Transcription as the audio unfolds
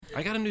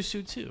I got a new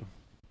suit too.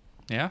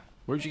 Yeah?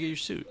 Where'd you get your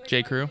suit?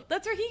 J. Crew.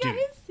 That's where he got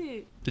his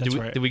suit.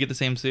 Did we get the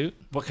same suit?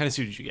 What kind of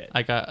suit did you get?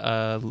 I got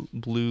a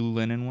blue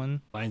linen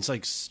one. Mine's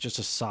like just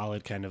a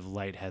solid kind of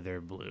light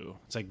heather blue.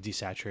 It's like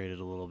desaturated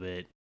a little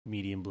bit,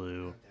 medium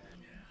blue.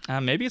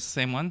 Maybe it's the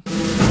same one.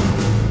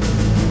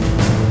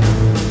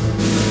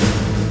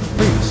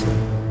 Previously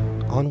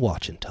on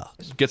Watch and Talk.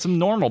 Get some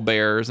normal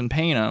bears and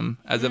paint them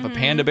as if a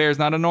panda bear is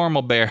not a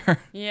normal bear.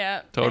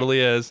 Yeah.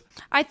 Totally is.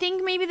 I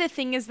think maybe the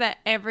thing is that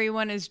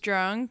everyone is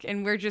drunk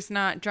and we're just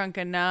not drunk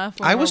enough.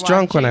 I was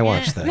drunk when I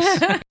watched it.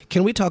 this.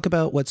 Can we talk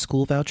about what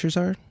school vouchers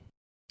are?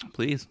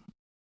 Please.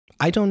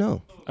 I don't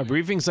know. A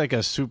briefing's like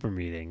a super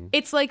meeting.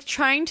 It's like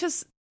trying to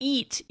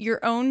eat your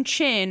own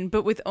chin,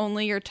 but with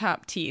only your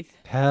top teeth.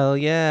 Hell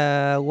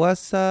yeah.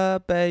 What's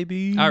up,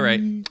 baby? All right.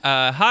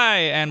 Hi,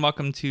 and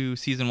welcome to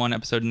Season 1,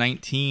 Episode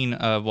 19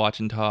 of Watch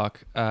and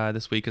Talk.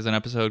 This week is an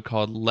episode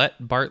called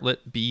Let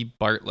Bartlett Be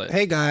Bartlett.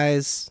 Hey,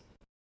 guys.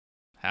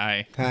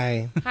 Hi.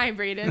 Hi. Hi,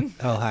 Brayden.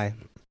 Oh, hi.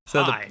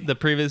 So Hi. the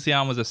previously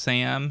on was a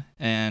Sam,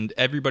 and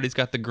everybody's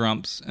got the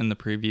grumps in the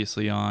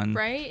previously on.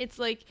 Right? It's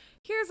like,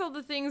 here's all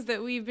the things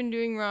that we've been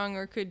doing wrong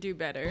or could do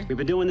better. We've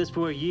been doing this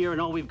for a year, and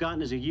all we've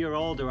gotten is a year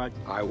older.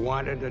 I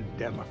wanted a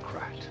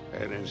Democrat,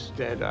 and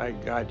instead I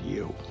got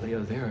you.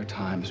 Leo, there are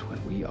times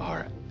when we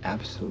are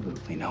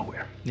absolutely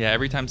nowhere. Yeah,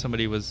 every time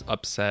somebody was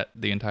upset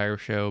the entire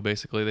show,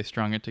 basically, they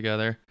strung it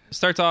together. It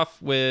starts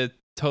off with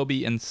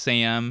Toby and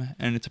Sam,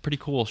 and it's a pretty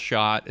cool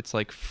shot. It's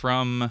like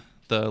from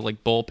the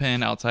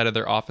bullpen outside of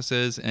their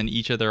offices, and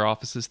each of their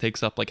offices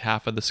takes up like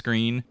half of the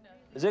screen.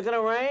 Is it gonna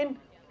rain?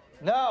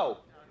 No,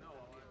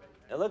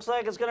 It looks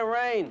like it's gonna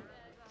rain.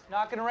 it's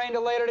not going to rain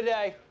till later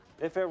today.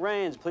 If it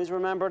rains, please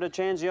remember to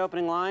change the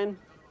opening line.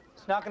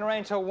 It's not going to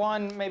rain till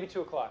 1, maybe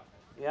 2 o'clock.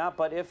 Yeah,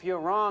 but if you're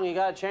wrong, you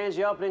gotta change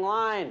the opening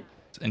line.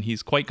 And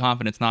he's quite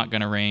confident it's not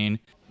going to rain.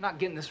 I'm not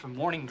getting this from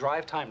morning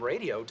drive time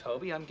radio,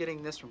 Toby. I'm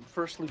getting this from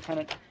First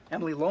Lieutenant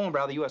Emily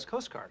Lowenbrow, the U.S.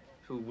 Coast Guard,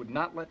 who would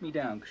not let me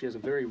down because she has a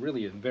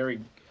very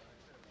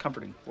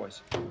comforting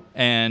voice.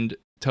 And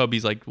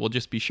Toby's like, well,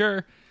 just be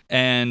sure.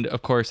 And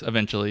of course,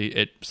 eventually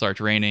it starts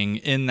raining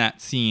in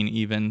that scene,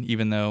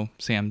 even though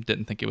Sam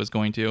didn't think it was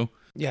going to.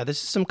 Yeah,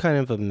 this is some kind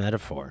of a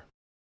metaphor.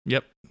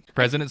 Yep.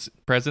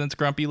 President's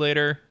grumpy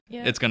later.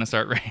 Yeah. It's going to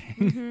start raining.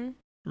 Mm-hmm.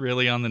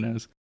 Really on the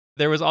nose.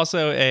 There was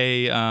also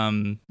a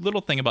little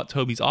thing about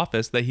Toby's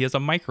office that he has a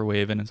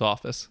microwave in his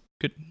office.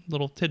 Good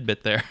little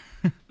tidbit there.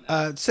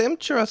 Sam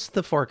trusts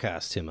the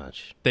forecast too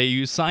much. They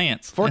use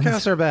science.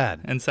 Forecasts are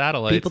bad. And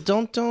satellites. People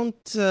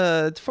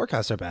don't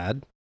forecasts are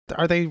bad.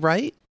 Are they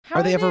right? How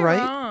are they ever right?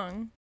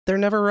 wrong? They're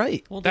never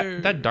right. Well,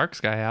 That Dark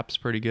Sky app's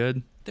pretty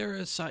good. they're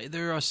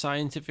a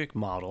scientific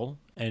model,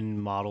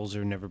 and models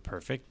are never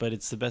perfect, but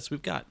it's the best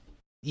we've got.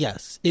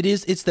 Yes, it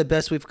is. It's the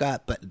best we've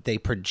got, but they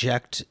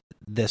project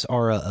this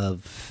aura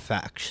of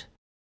fact.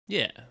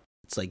 Yeah.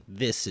 It's like,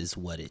 this is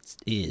what it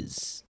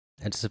is.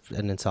 And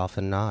it's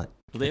often not.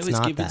 Well, they It's always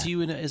not give it that. to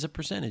you as a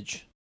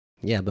percentage.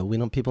 Yeah, but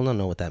people don't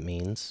know what that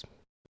means.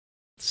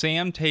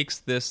 Sam takes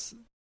this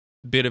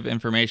bit of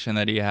information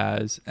that he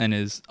has and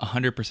is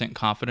 100%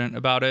 confident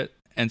about it.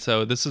 And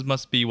so this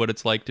must be what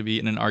it's like to be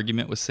in an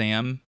argument with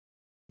Sam,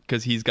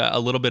 because he's got a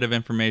little bit of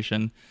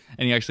information.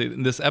 And he actually,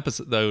 this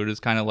episode is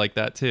kind of like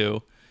that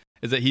too,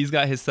 is that he's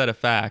got his set of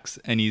facts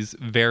and he's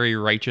very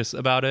righteous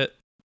about it.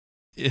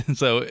 And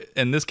so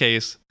in this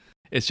case,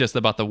 it's just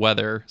about the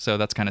weather. So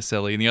that's kind of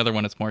silly. And the other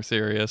one, it's more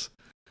serious.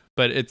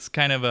 But it's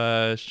kind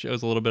of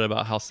shows a little bit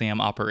about how Sam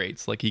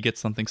operates. Like he gets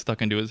something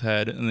stuck into his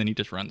head and then he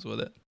just runs with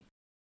it.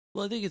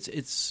 Well, I think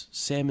it's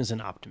Sam is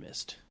an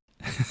optimist.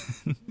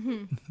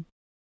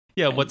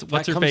 Yeah, And what's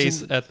that her comes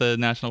face in- at the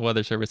National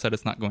Weather Service said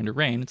it's not going to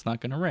rain. It's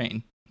not going to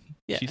rain.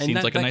 Yeah, She and seems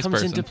that, like a that nice comes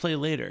person. into play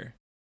later.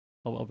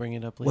 I'll bring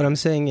it up later. What I'm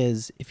saying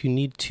is, if you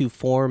need to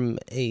form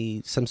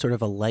some sort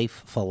of a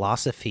life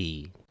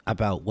philosophy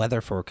about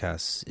weather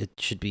forecasts, it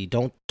should be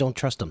don't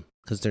trust them,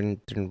 because they're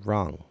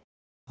wrong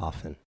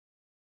often.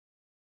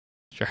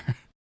 Sure.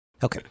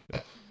 Okay.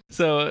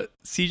 So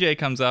CJ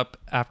comes up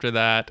after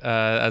that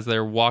as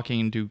they're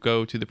walking to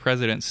go to the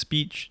president's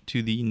speech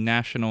to the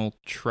National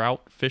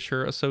Trout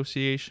Fisher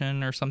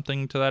Association or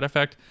something to that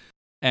effect.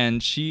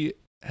 And she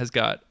has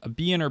got a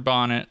bee in her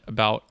bonnet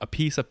about a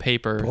piece of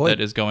paper Boy, that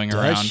is going Does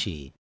around.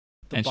 she?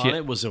 the and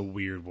bonnet was a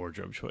weird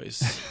wardrobe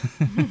choice.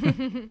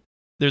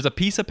 There's a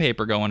piece of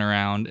paper going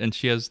around, and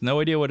she has no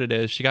idea what it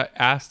is. She got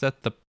asked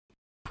at the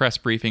press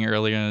briefing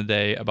earlier in the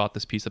day about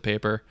this piece of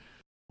paper.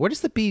 Where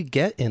does the bee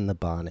get in the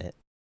bonnet?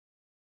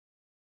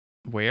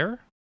 Where?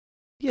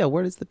 Yeah,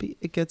 where does the bee?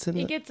 It gets in.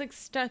 It gets like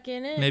stuck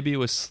in it. Maybe it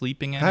was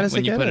sleeping in How it does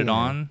when it you get put in it there?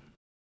 on.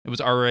 It was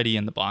already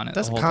in the bonnet.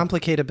 That's the a whole time.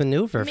 complicated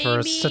maneuver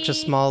for such a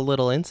Maybe- small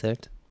little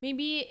insect.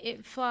 Maybe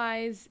it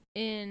flies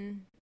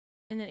in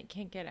and then it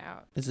can't get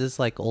out. Is this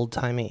like old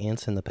timey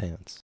ants in the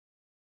pants?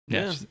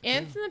 Yeah.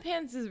 Ants in the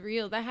pants is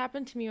real. That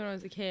happened to me when I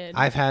was a kid.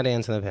 I've had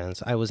ants in the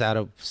pants. I was out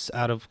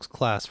of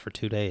class for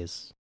 2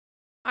 days.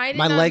 I did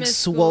My not legs miss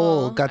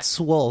swole,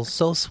 school.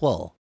 so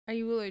swole. Are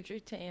you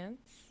allergic to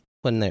ants?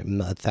 When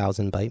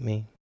 1,000 bite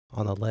me.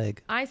 on the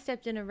leg. I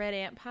stepped in a red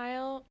ant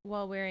pile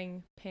while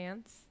wearing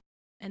pants,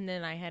 and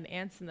then I had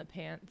ants in the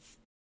pants,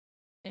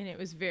 and it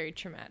was very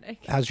traumatic.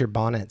 How's your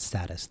bonnet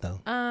status,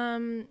 though?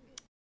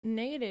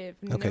 Negative.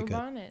 Okay, no good.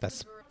 bonnet.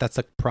 That's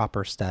a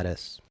proper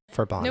status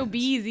for bonnets. No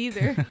bees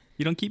either.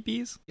 You don't keep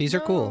bees? Bees are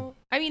cool.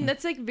 I mean,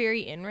 that's like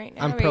very in right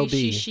now. I'm very pro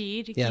bee.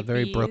 she to Yeah, keep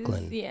very bees.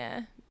 Brooklyn.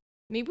 Yeah.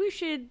 Maybe we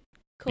should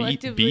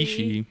collectively.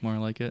 Bee-she, more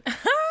like it.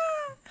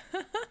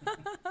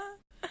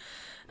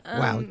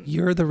 Wow,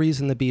 you're the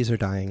reason the bees are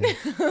dying.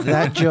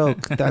 That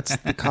joke, that's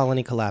the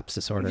colony collapse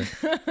disorder.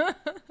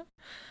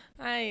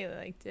 I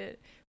liked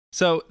it.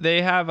 So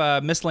they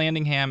have Miss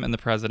Landingham and the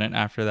president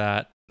after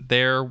that.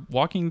 They're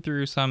walking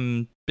through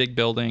some big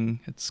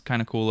building. It's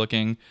kind of cool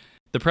looking.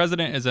 The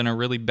president is in a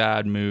really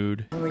bad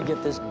mood. Can we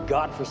get this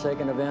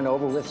godforsaken event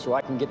over with so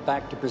I can get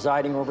back to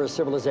presiding over a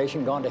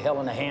civilization gone to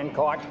hell in a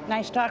handcart?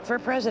 Nice talk for a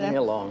president.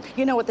 Leave me alone.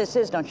 You know what this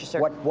is, don't you, sir?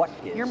 What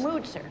is? Your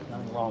mood, sir.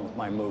 Nothing wrong with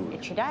my mood.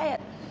 It's your diet.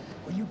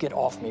 Will you get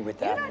off me with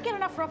that? You don't get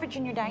enough roughage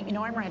in your diet. You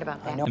know I'm right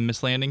about that. And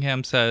Miss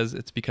Landingham says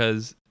it's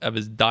because of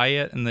his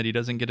diet and that he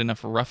doesn't get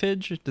enough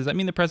roughage. Does that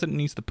mean the president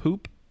needs to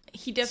poop?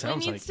 He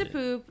definitely Sounds needs like to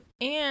poop,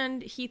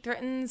 and he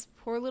threatens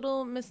poor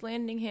little Miss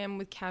Landingham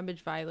with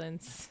cabbage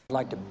violence. I'd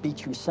like to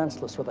beat you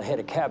senseless with a head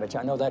of cabbage.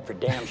 I know that for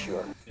damn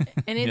sure.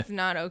 And it's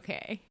not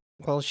okay.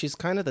 Well, she's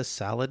kind of the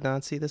salad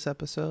Nazi this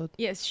episode.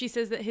 Yes, she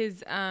says that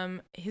his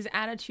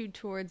attitude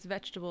towards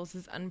vegetables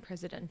is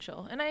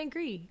unpresidential, and I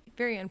agree.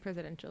 Very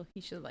unpresidential. He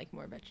should like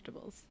more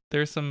vegetables.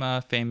 There's some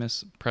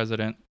famous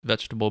president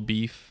vegetable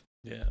beef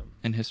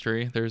in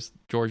history. There's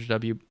George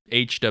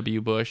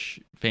H.W. Bush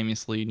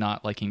famously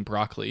not liking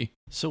broccoli.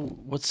 So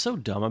what's so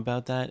dumb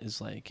about that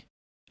is, like,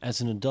 as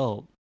an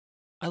adult,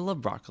 I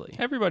love broccoli.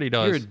 Everybody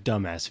does. You're a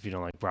dumbass if you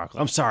don't like broccoli.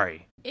 I'm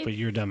sorry, but It's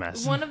you're a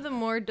dumbass. One of the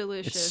more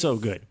delicious. It's so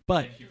good.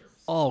 But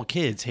all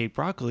kids hate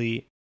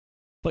broccoli,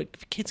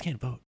 but kids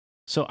can't vote.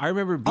 So I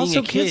remember being Also,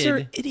 a kid. kids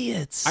are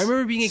idiots. I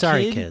remember being a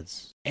Sorry, kid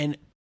kids. and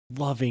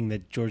loving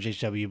that George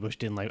H.W. Bush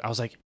didn't like. I was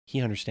like,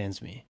 he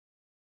understands me,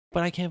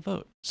 but I can't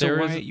vote.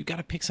 So you got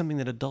to pick something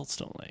that adults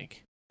don't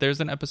like.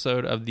 There's an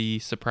episode of the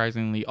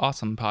Surprisingly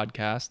Awesome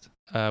podcast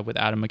with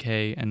Adam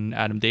McKay and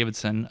Adam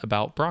Davidson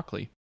about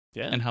broccoli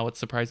and how it's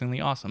surprisingly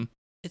awesome.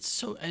 It's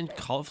so, and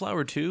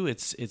cauliflower too.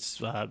 It's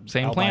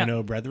Same albino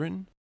plant.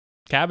 brethren.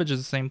 Cabbage is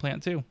the same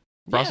plant too.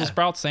 Brussels Yeah.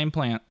 sprouts, same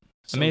plant.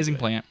 So Amazing good.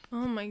 plant.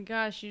 Oh my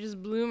gosh, you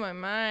just blew my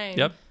mind.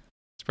 Yep.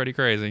 It's pretty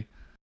crazy.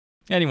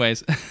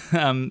 Anyways,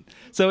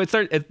 so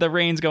the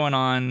rain's going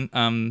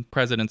on.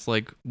 President's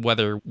like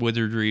weather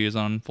wizardry is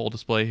on full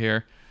display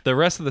here. The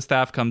rest of the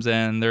staff comes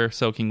in. They're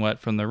soaking wet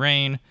from the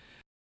rain.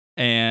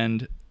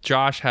 And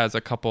Josh has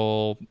a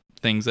couple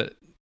things that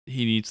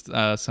he needs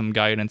some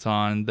guidance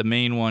on. The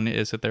main one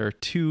is that there are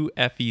 2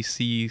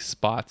 FEC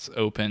spots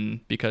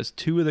open because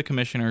 2 of the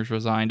commissioners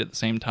resigned at the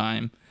same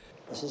time.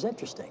 This is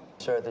interesting.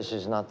 Sir, this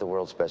is not the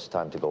world's best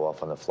time to go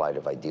off on a flight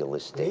of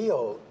idealistic.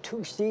 Leo,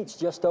 2 seats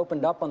just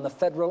opened up on the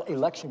Federal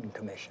Election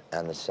Commission.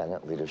 And the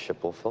Senate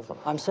leadership will fill them.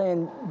 I'm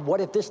saying,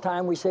 what if this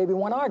time we say we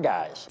want our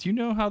guys? Do you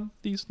know how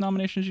these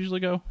nominations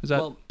usually go? Is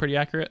that pretty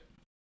accurate?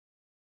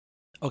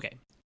 Okay.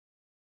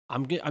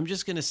 I'm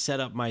just going to set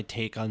up my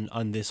take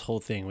on this whole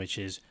thing, which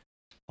is,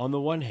 on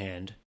the one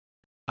hand,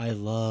 I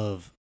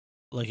love,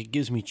 like, it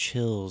gives me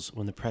chills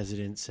when the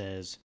president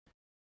says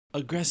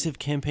aggressive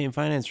campaign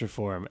finance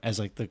reform as,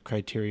 like, the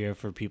criteria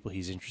for people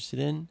he's interested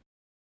in.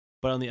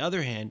 But on the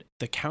other hand,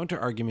 the counter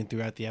argument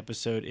throughout the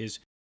episode is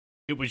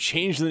it would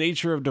change the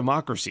nature of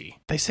democracy.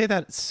 They say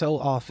that so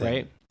often.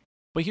 Right?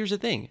 But here's the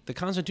thing. The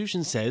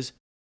Constitution says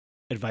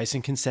advice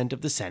and consent of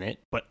the Senate,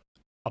 but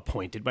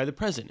appointed by the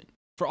president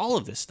for all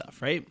of this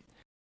stuff, right?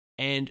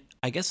 And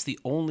I guess the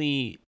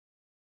only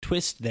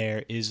twist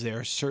there is there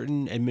are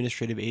certain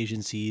administrative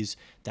agencies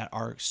that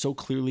are so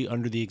clearly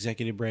under the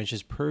executive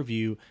branch's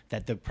purview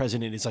that the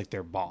president is like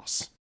their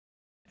boss.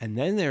 And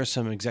then there are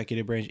some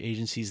executive branch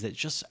agencies that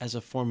just as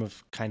a form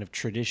of kind of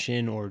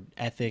tradition or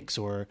ethics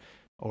or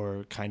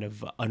kind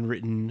of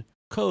unwritten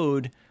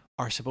code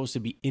are supposed to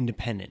be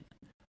independent.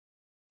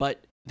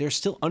 But they're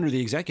still under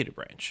the executive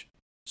branch.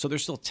 So they're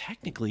still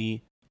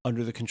technically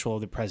under the control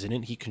of the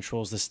president. He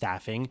controls the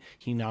staffing.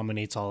 He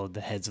nominates all of the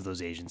heads of those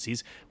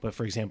agencies. But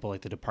for example,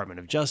 like the Department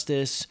of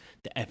Justice,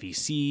 the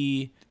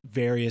FEC,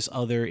 various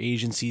other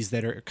agencies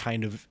that are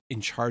kind of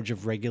in charge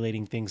of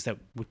regulating things that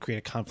would create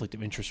a conflict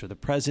of interest for the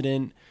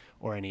president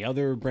or any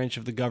other branch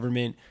of the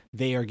government,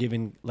 they are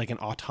given like an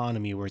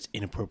autonomy where it's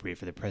inappropriate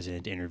for the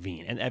president to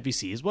intervene. And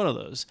FEC is one of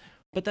those.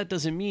 But that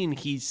doesn't mean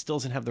he still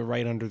doesn't have the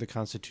right under the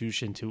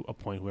Constitution to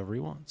appoint whoever he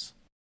wants.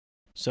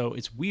 So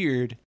it's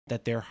weird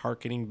that they're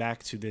hearkening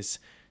back to the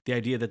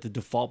idea that the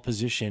default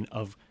position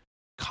of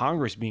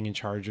Congress being in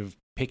charge of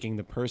picking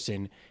the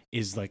person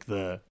is like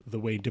the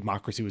way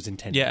democracy was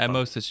intended. Yeah, at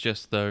most it's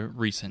just the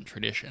recent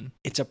tradition.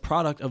 It's a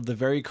product of the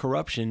very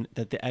corruption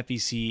that the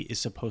FEC is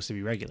supposed to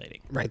be regulating.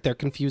 Right. They're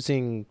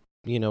confusing,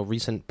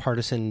 recent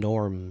partisan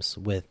norms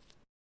with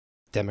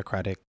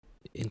democratic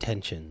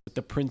intention.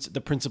 The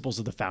principles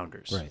of the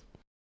founders. Right.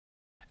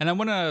 And I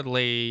want to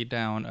lay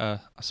down a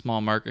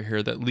small marker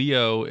here that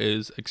Leo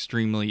is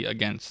extremely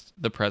against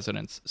the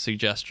president's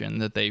suggestion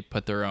that they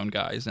put their own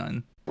guys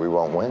in. We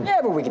won't win. Yeah,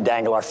 but we can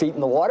dangle our feet in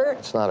the water.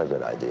 It's not a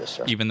good idea,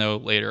 sir. Even though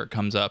later it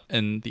comes up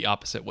in the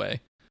opposite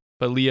way.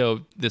 But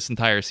Leo, this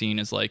entire scene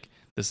is like,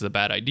 this is a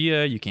bad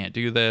idea. You can't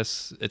do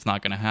this. It's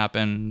not going to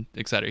happen,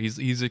 etc.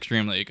 He's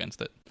extremely against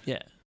it.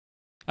 Yeah.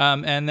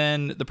 And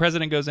then the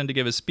president goes in to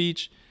give his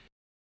speech.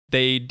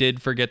 They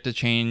did forget to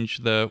change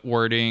the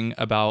wording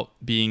about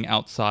being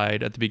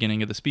outside at the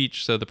beginning of the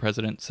speech. So the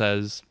president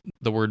says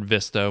the word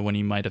vista when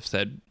he might have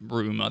said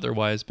room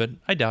otherwise. But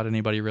I doubt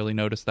anybody really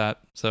noticed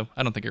that. So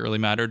I don't think it really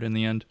mattered in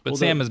the end. But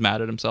Sam is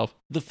mad at himself.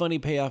 The funny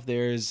payoff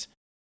there is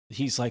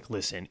he's like,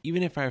 listen,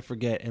 even if I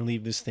forget and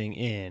leave this thing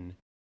in,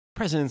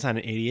 president's not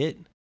an idiot.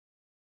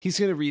 He's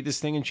going to read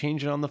this thing and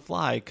change it on the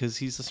fly because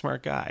he's a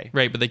smart guy.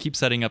 Right, but they keep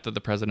setting up that the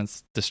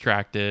president's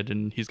distracted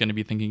and he's going to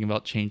be thinking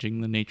about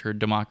changing the nature of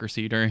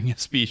democracy during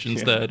his speech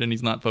instead, and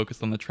he's not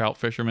focused on the trout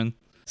fishermen.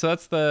 So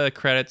that's the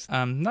credits.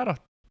 Not a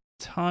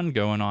ton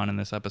going on in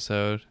this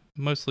episode.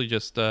 Mostly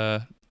just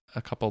a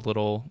couple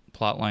little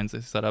plot lines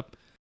they set up.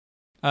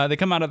 They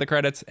come out of the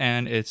credits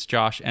and it's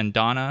Josh and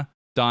Donna.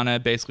 Donna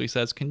basically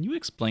says, "Can you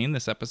explain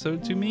this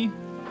episode to me?"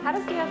 How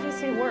does the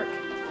FEC work?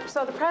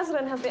 So the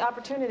president has the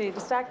opportunity to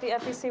stack the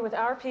FEC with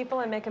our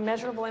people and make a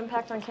measurable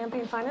impact on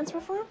campaign finance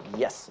reform?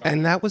 Yes.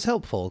 And that was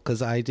helpful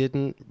because I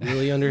didn't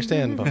really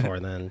understand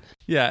before then.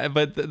 Yeah,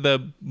 but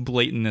the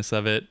blatantness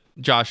of it,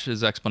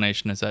 Josh's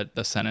explanation is that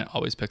the Senate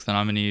always picks the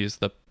nominees,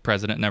 the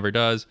president never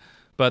does,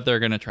 but they're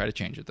going to try to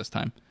change it this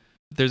time.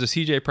 There's a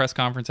CJ press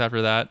conference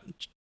after that.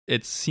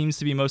 It seems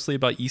to be mostly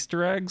about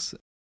Easter eggs.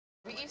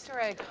 The Easter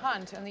egg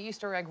hunt and the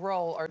Easter egg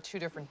roll are two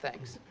different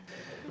things.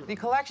 The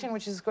collection,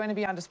 which is going to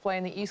be on display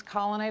in the East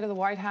Colonnade of the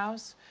White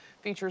House,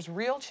 features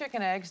real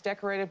chicken eggs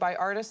decorated by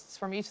artists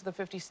from each of the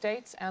 50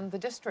 states and the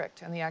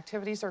district, and the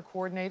activities are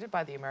coordinated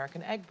by the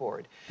American Egg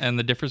Board. And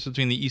the difference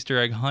between the Easter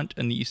egg hunt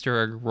and the Easter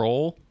egg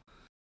roll,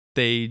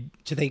 do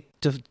they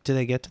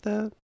get to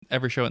that?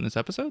 Ever show it in this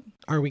episode?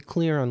 Are we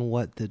clear on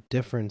what the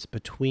difference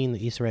between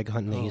the Easter egg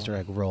hunt and the Easter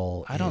egg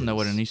roll I don't know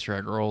what an Easter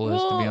egg roll is,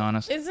 to be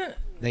honest.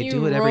 They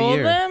do it every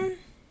year. Them?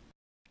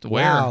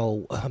 Where?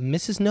 Wow,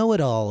 Mrs.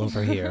 Know-It-all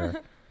over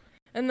here.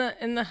 In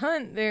the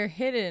hunt, they're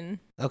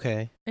hidden.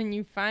 Okay. And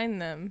you find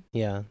them.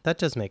 Yeah, that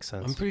does make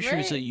sense. I'm pretty sure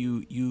it's that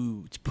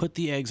you put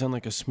the eggs on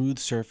like a smooth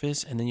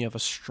surface, and then you have a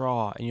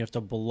straw, and you have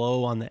to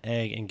blow on the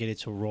egg and get it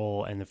to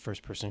roll, and the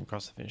first person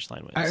across the finish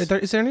line wins.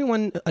 Is there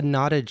anyone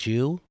not a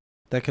Jew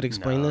that could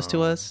explain this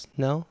to us?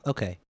 No?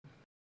 Okay.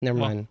 Never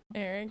mind.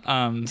 Eric.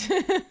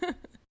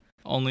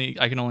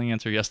 I can only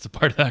answer yes to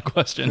part of that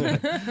question.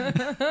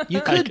 You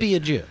could be a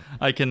Jew.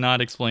 I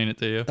cannot explain it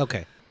to you.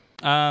 Okay.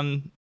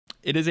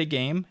 It is a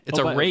game. It's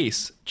a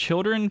race.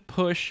 Children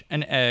push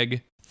an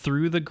egg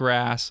through the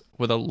grass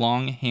with a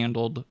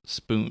long-handled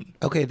spoon.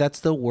 Okay, that's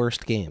the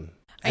worst game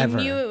ever.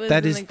 I knew it was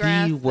that in is the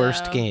grass, the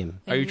worst though.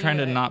 game. Are you trying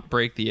to not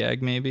break the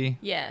egg, maybe?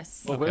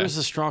 Yes. Well, where does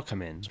the straw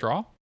come in?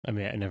 Straw? I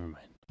mean, never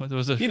mind. What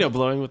was it?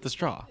 Blowing with the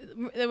straw.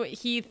 What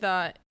he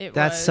thought it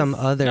That's was. some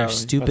other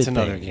stupid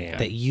another thing game.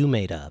 that you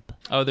made up.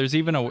 Oh, there's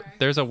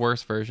a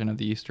worse version of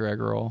the Easter egg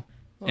roll.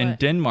 In What?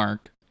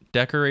 Denmark,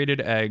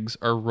 decorated eggs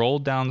are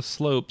rolled down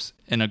slopes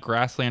in a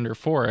grassland or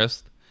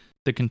forest.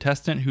 The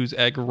contestant whose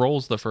egg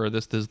rolls the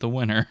furthest is the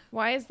winner.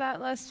 Why is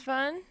that less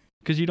fun?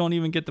 Because you don't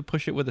even get to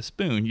push it with a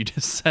spoon. You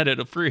just set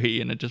it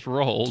free and it just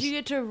rolls. Do you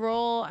get to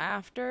roll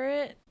after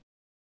it?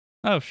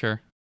 Oh,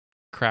 sure.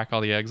 Crack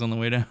all the eggs on the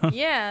way down.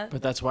 Yeah.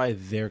 But that's why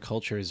their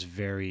culture is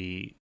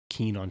very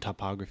keen on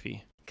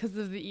topography. Because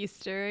of the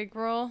Easter egg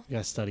roll? You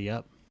gotta study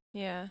up.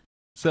 Yeah.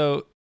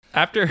 So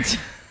after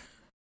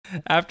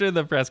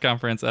the press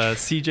conference,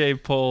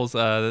 CJ pulls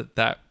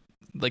that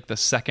like the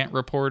second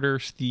reporter,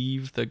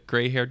 Steve, the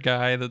gray-haired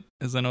guy that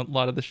is in a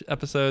lot of the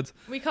episodes.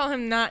 We call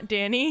him Not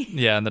Danny.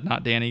 Yeah, the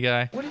Not Danny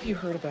guy. What have you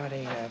heard about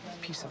a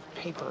piece of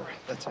paper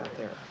that's out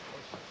there?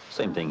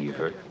 Same thing you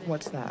heard.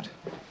 What's that?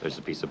 There's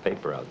a piece of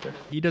paper out there.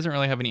 He doesn't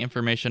really have any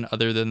information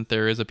other than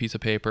there is a piece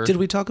of paper. Did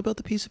we talk about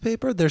the piece of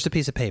paper? There's a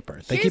piece of paper.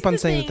 They Here's keep on the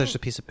saying thing that there's a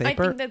piece of I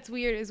paper. think that's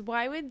weird is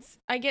why would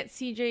I get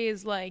CJ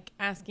is like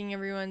asking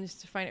everyone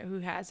just to find out who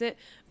has it,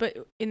 but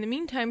in the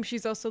meantime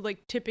she's also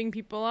like tipping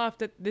people off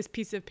that this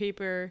piece of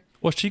paper.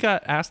 Well, she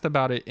got asked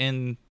about it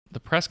in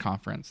the press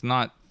conference,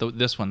 not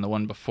this one, the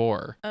one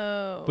before.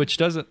 Oh. Which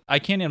doesn't, I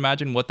can't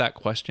imagine what that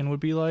question would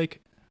be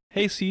like.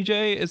 Hey,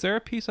 CJ, is there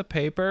a piece of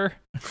paper?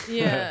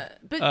 Yeah,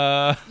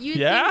 but you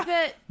yeah? think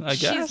that I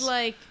guess. she's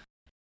like,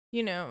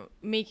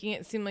 making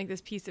it seem like this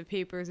piece of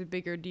paper is a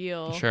bigger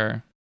deal.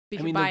 Sure.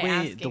 I mean,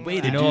 the way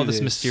you to know do all this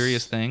this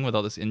mysterious thing with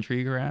all this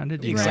intrigue around it?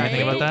 Do you know Right.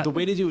 anything about that? The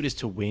way to do it is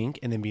to wink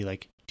and then be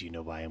like, "Do you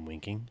know why I'm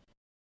winking?"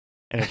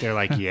 And if they're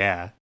like,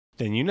 "Yeah,"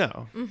 then you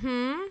know.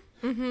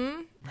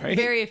 Right?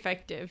 Very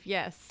effective.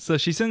 Yes. So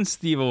she sends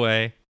Steve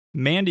away.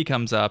 Mandy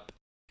comes up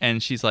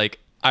and she's like,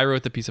 I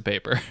wrote the piece of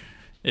paper.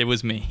 It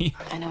was me.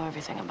 I know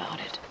everything about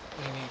it.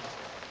 What do you mean?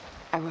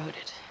 I wrote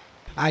it.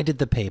 I did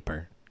the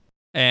paper.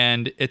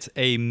 And it's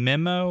a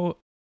memo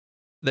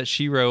that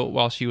she wrote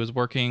while she was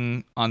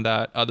working on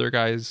that other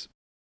guy's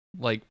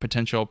like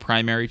potential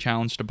primary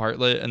challenge to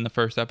Bartlett in the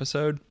first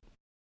episode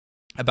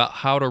about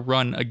how to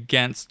run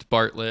against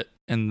Bartlett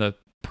in the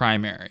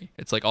primary.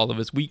 It's like all of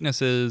his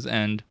weaknesses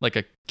and like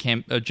a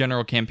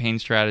general campaign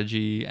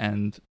strategy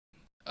and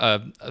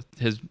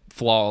his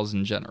flaws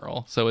in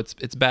general. So it's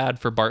bad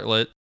for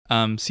Bartlett.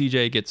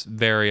 CJ gets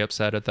very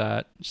upset at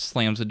that,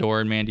 slams the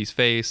door in Mandy's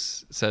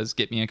face, says,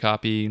 "Get me a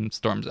copy," and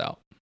storms out.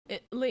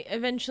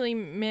 Eventually,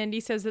 Mandy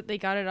says that they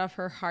got it off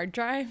her hard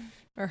drive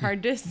or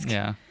hard disk.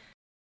 Yeah.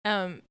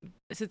 So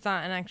it's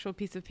not an actual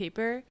piece of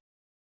paper.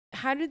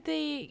 How did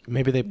they?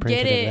 Maybe they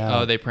printed get it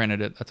out. Oh, they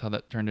printed it. That's how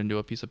that turned into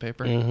a piece of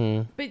paper.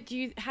 Mm-hmm.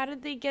 But how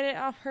did they get it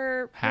off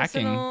her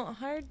Hacking. personal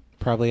hard?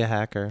 Probably a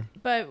hacker.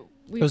 But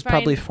it was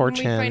probably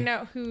 4chan. When we find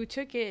out who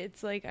took it,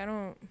 it's like, I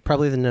don't...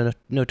 Probably the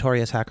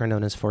notorious hacker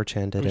known as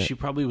 4chan did it. She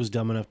probably was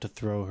dumb enough to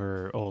throw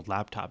her old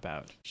laptop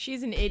out.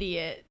 She's an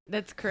idiot.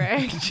 That's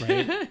correct.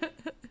 Right?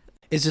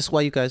 Is this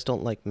why you guys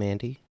don't like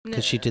Mandy?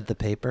 Because she No. did the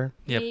paper?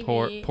 Yeah,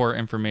 Maybe. poor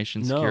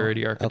information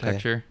security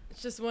architecture.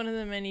 It's just one of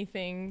the many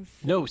things.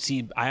 No,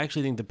 see, I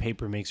actually think the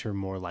paper makes her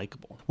more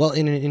likable. Well,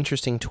 in an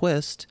interesting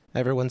twist,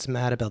 everyone's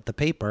mad about the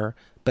paper,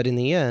 but in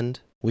the end,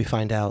 we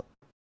find out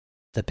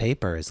the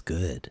paper is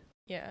good.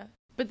 Yeah.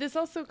 But this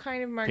also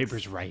kind of marks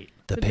Paper's right.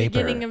 The the paper.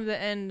 beginning of the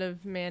end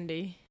of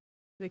Mandy,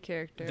 the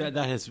character.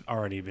 That has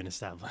already been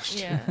established.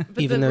 Yeah. But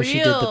Even the though she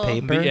did the real-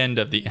 paper? The end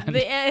of the end.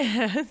 The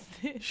end.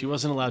 She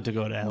wasn't allowed to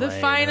go to LA. The and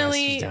the rest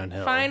was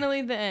downhill.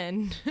 finally the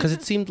end. Because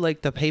it seemed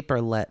like the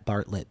paper let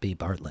Bartlett be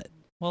Bartlett.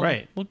 Well,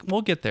 Right.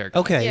 We'll get there. Guys.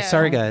 Okay, Yeah.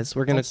 sorry guys.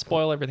 We're Don't gonna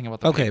spoil everything about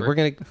the Okay,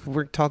 paper.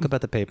 we're talk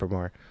about the paper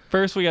more.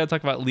 First, we got to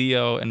talk about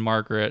Leo and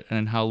Margaret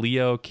and how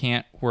Leo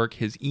can't work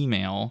his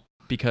email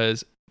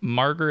because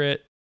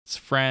Margaret's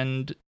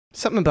friend.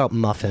 Something about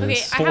muffins.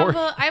 Okay,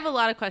 I have a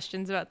lot of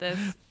questions about this.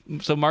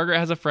 So Margaret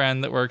has a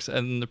friend that works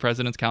in the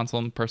President's Council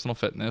on Personal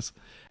Fitness,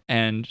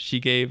 and she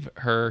gave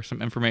her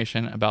some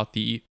information about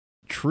the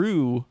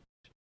true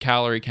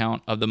calorie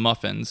count of the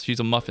muffins. She's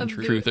a muffin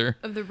truther.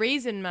 Of the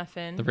raisin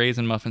muffin. The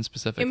raisin muffin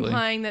specifically.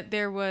 Implying that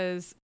there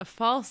was a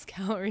false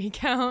calorie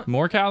count.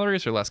 More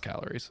calories or less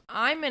calories?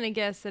 I'm going to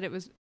guess that it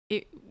was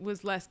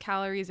less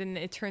calories, and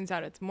it turns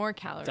out it's more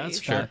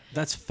calories.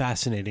 That's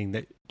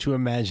fascinating to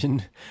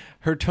imagine.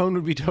 Her tone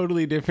would be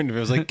totally different if it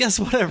was like, guess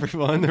what,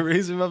 everyone? The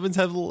raisin muffins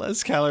have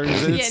less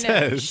calories than it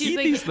says. She's Eat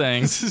like, these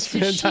things. This is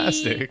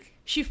fantastic.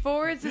 She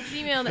forwards this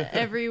email to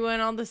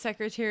everyone, all the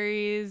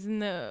secretaries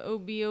and the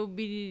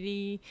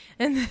OBOBD,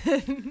 and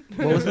then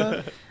What was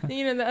that?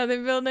 the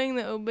other building,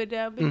 the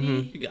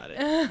OBOBD. You got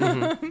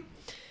it.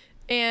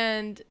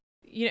 And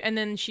and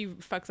then she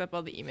fucks up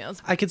all the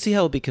emails. I could see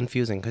how it'd be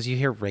confusing because you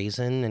hear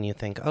raisin and you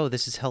think, oh,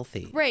 this is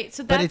healthy. Right,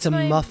 so but that's it's a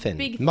my muffin.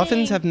 big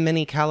Muffins thing. have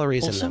many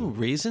calories Also, in them.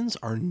 raisins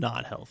are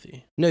not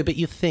healthy. No, but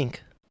you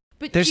think.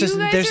 But There's do you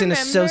guys there's an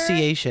remember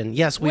association.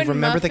 Yes, we when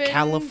remember the muffins-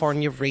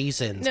 California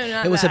Raisins. No,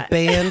 not it was that. a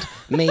band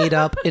made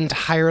up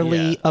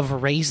entirely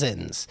of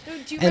raisins, No,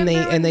 do you and they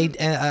remember and they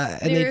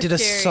when they were did a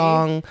scary?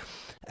 song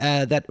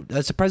that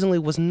surprisingly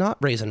was not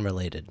raisin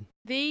related.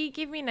 They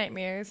give me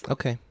nightmares.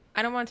 Okay.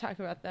 I don't want to talk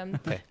about them.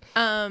 Okay.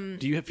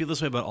 Do you feel this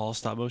way about all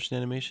stop motion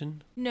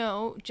animation?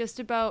 No, just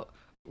about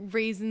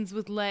raisins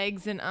with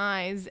legs and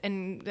eyes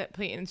and that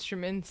play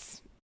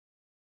instruments.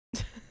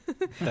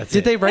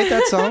 Did they write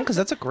that song? Because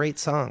that's a great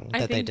song I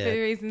that they think the did.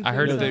 raisins I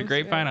heard were it through the songs,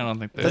 grapevine. right? I don't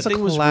think That's a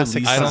thing was classic.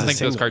 released I as don't a think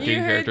those single. cartoon You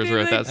heard characters through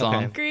wrote the that song.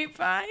 Okay.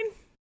 Grapevine?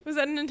 Was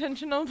that an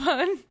intentional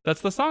pun?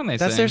 That's the song they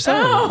That's sing. their song.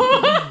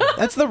 Oh.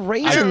 That's the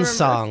raisin remember.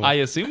 song. I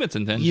assume it's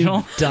you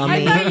intentional.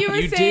 dummy. I thought you were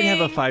You saying... did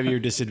have a 5-year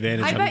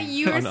disadvantage I on, thought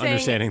you were on saying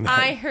understanding that.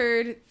 I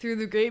heard through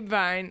the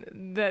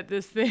grapevine that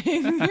this thing...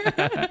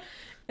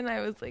 And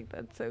I was like,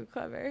 that's so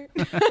clever.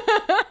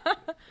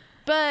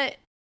 But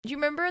do you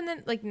remember in the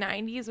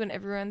 90s when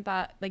everyone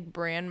thought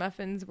bran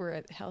muffins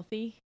were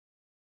healthy?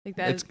 Like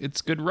that.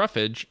 It's good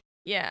roughage.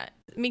 Yeah,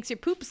 it makes your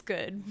poops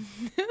good.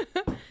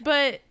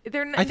 But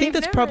they're not. I think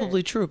they've that's never-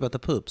 probably true about the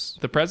poops.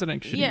 The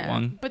president should eat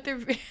one. But they're.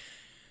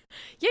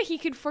 Yeah, he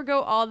could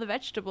forgo all the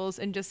vegetables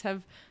and just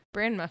have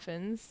bran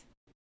muffins.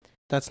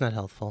 That's not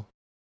helpful.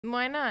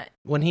 Why not?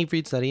 When he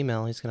reads that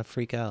email, he's going to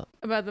freak out.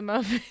 About the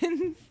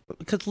muffins.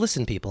 Because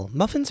listen, people,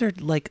 muffins are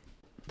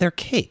they're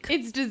cake.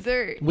 It's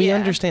dessert. We yeah.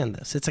 understand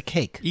this. It's a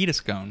cake. Eat a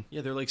scone.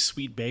 Yeah, they're like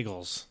sweet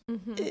bagels.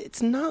 Mhm.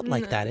 It's not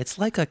like that. It's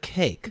like a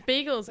cake.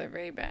 Bagels are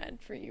very bad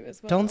for you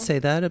as well. Don't say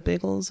that. A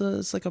bagel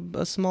is like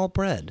a small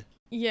bread.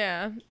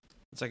 Yeah.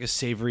 It's like a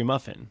savory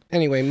muffin.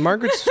 Anyway,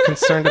 Margaret's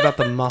concerned about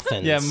the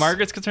muffins. Yeah,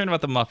 Margaret's concerned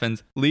about the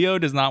muffins. Leo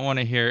does not want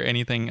to hear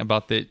anything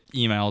about the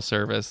email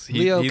service.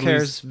 Leo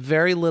cares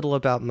very little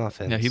about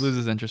muffins. Yeah, he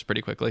loses interest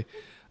pretty quickly.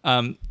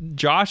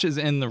 Josh is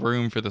in the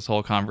room for this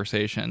whole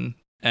conversation,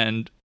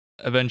 and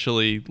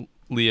eventually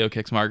Leo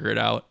kicks Margaret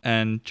out,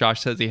 and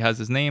Josh says he has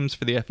his names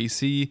for the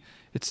FEC.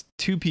 It's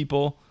two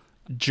people,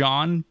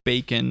 John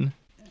Bacon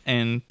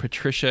and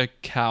Patricia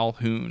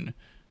Calhoun,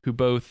 who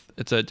both,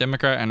 it's a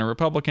Democrat and a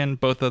Republican.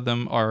 Both of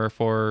them are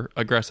for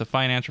aggressive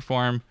finance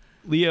reform.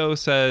 Leo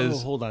says...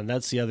 Oh, hold on.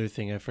 That's the other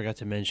thing I forgot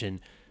to mention.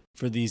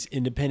 for these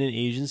independent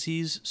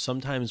agencies,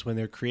 sometimes when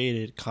they're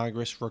created,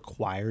 Congress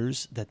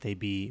requires that they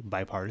be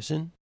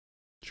bipartisan.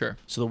 Sure.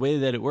 So the way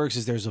that it works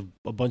is there's a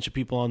bunch of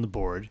people on the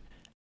board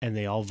and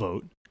they all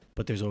vote,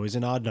 but there's always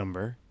an odd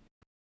number.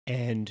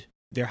 And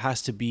there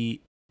has to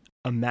be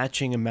a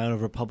matching amount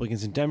of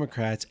Republicans and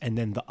Democrats, and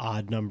then the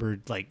odd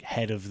numbered like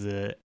head of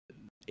the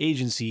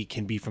agency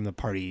can be from the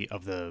party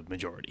of the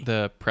majority.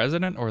 The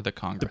president or the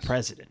Congress? The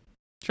president.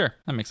 Sure,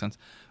 that makes sense.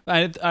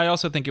 I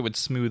also think it would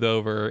smooth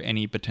over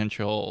any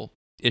potential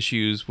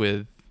issues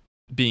with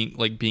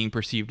being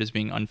perceived as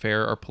being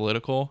unfair or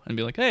political, and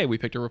be like, hey, we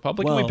picked a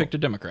Republican, we picked a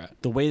Democrat.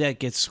 The way that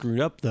gets screwed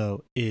up,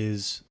 though,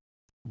 is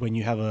when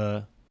you have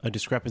a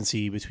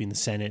discrepancy between the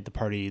Senate, the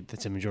party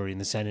that's a majority in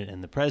the Senate,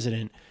 and the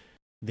president,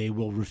 they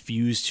will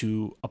refuse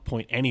to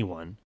appoint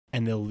anyone,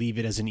 and they'll leave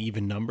it as an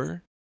even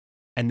number,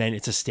 and then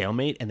it's a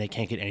stalemate, and they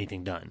can't get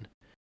anything done.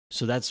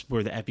 So that's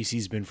where the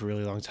FEC's been for a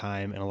really long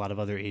time, and a lot of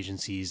other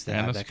agencies that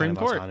have that kind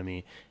of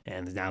autonomy.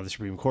 And now the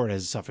Supreme Court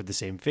has suffered the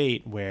same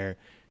fate, where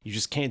you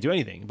just can't do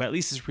anything. But at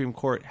least the Supreme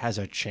Court has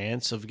a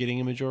chance of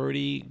getting a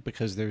majority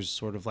because there's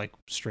sort of like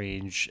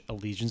strange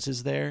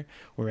allegiances there.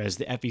 Whereas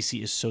the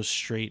FEC is so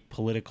straight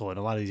political, and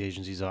a lot of these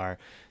agencies are,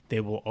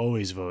 they will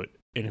always vote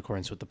in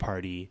accordance with the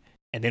party,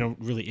 and they don't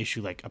really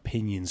issue like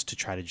opinions to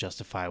try to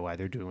justify why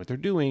they're doing what they're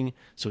doing.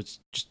 So it's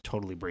just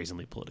totally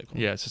brazenly political.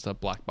 Yeah, it's just a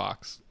black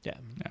box. Yeah.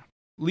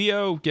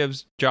 Leo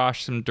gives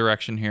Josh some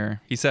direction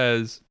here. He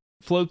says,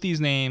 float these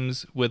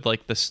names with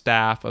like the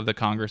staff of the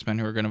congressmen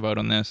who are going to vote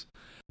on this,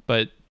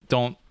 but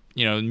don't,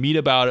 meet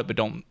about it, but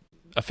don't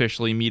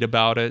officially meet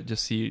about it.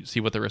 Just see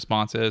what the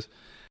response is.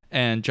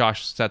 And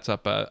Josh sets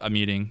up a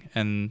meeting,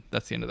 and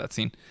that's the end of that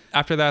scene.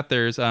 After that,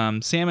 there's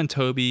Sam and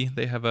Toby.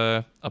 They have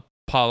a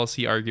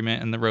policy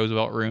argument in the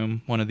Roosevelt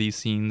Room, one of these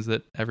scenes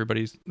that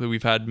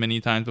we've had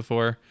many times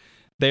before.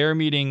 They are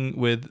meeting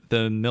with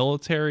the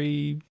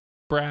military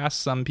brass,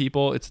 some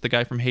people. It's the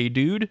guy from Hey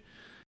Dude,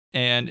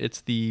 and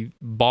it's the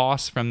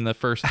boss from the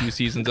first 2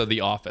 seasons of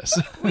The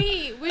Office.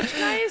 Wait, which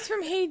guy is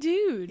from Hey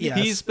Dude?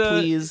 Yes,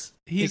 please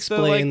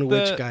explain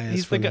which guy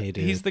is from Hey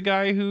Dude. He's the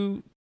guy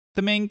who,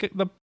 the main guy.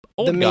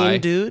 The main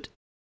dude?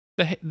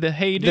 The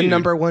Hey Dude. The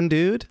number one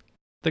dude?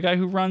 The guy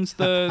who runs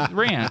the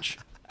ranch.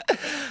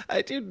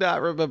 I do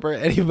not remember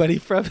anybody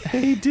from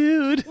Hey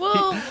Dude.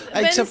 Well,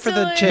 except for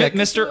the chick.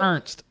 Mr.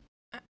 Ernst.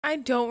 I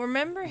don't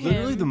remember him.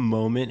 Literally the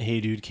moment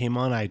Hey Dude came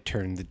on, I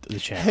turned the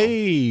channel.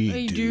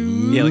 Hey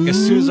Dude. Yeah, like as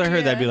soon as I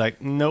heard that, I'd be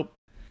like, nope.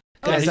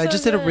 Guys, I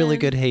just did a really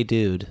good Hey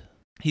Dude.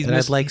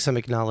 I'd like some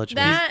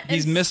acknowledgement.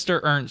 He's Mr.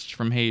 Ernst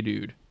from Hey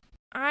Dude.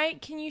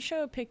 Can you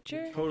show a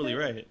picture? Totally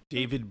right.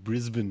 David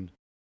Brisbane.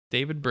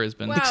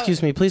 Wow.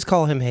 Excuse me, please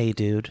call him Hey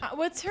Dude.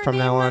 What's her from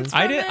name? now on?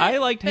 I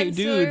liked Hey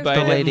Dude, but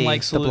I didn't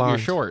like Salute Your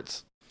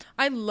Shorts.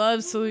 I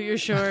love Salute Your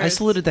Shorts. I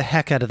saluted the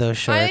heck out of those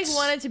shorts. I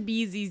wanted to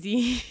be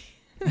ZZ.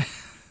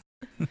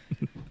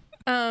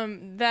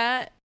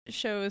 That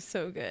show is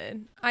so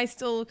good. I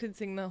still could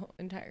sing the whole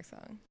entire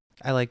song.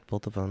 I liked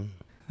both of them.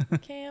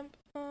 Camp.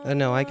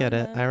 No, I get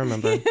it. I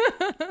remember.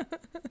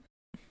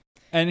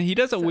 And he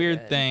does a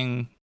weird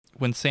thing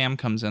when Sam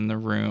comes in the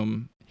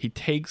room. He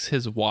takes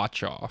his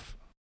watch off.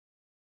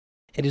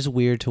 It is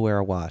weird to wear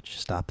a watch.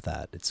 Stop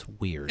that. It's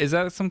weird. Is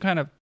that some kind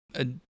of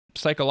a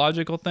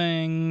psychological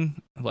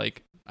thing?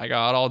 Like, I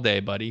got all day,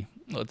 buddy.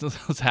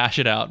 Let's hash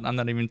it out.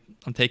 I'm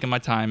taking my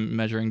time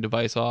measuring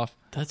device off.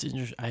 That's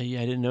interesting. I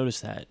didn't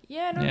notice that.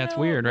 Yeah, I don't know it's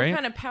weird, right? What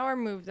kind of power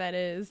move that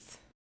is.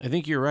 I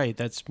think you're right.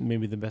 That's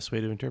maybe the best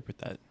way to interpret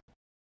that.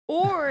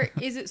 Or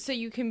is it so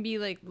you can be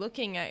like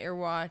looking at your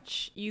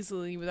watch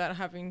easily without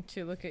having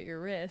to look at your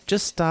wrist?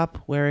 Just stop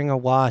wearing a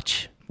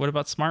watch. What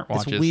about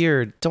smartwatches? It's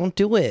weird. Don't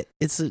do it.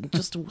 It's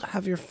just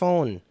have your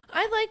phone.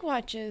 I like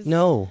watches.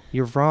 No,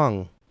 you're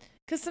wrong.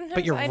 Because sometimes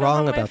but you're I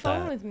wrong don't have about my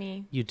phone that. with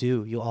me. You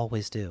do. You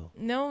always do.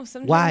 No,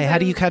 sometimes. Why? How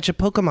do you catch a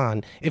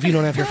Pokemon if you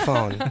don't have your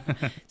phone?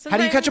 How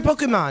do you catch a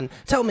Pokemon?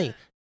 Tell me.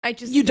 I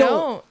just you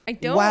don't. I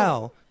don't.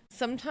 Wow.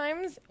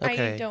 Sometimes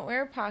okay. I don't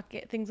wear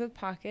things with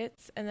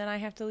pockets, and then I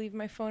have to leave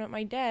my phone at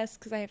my desk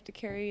because I have to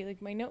carry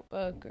like my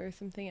notebook or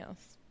something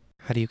else.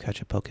 How do you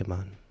catch a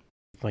Pokemon?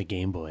 My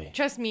Game Boy.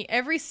 Trust me,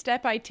 every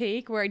step I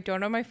take where I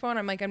don't have my phone,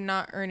 I'm like, I'm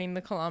not earning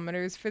the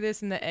kilometers for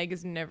this, and the egg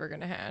is never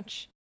gonna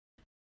hatch.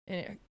 And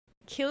it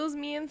kills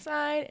me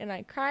inside, and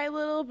I cry a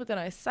little, but then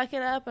I suck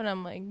it up, and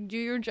I'm like, do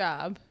your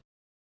job.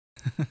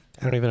 I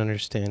don't even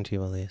understand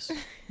you, Elise.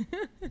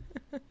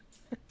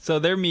 So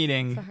their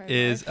meeting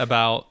is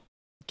about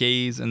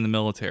gays in the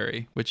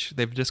military, which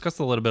they've discussed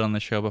a little bit on the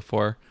show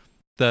before.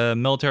 The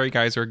military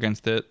guys are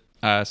against it.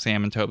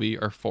 Sam and Toby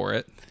are for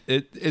it.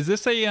 Is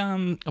this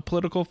a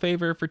political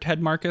favor for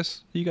Ted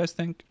Marcus, do you guys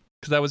think?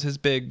 Because that was his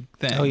big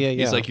thing. Oh, yeah.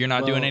 He's like, you're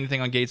not doing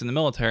anything on gays in the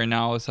military.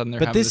 Now all of a sudden they're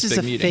having this big meeting.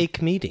 But this is a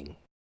fake meeting.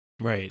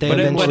 Right. They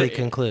eventually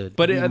conclude.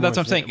 But that's what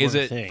I'm saying.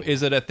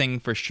 Is it a thing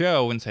for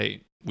show and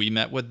say, we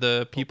met with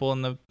the people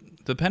in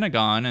the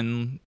Pentagon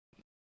and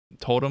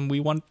told them we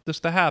want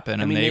this to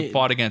happen, and they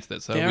fought against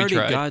it. So they we already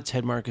tried. got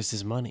Ted Marcus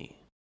his money.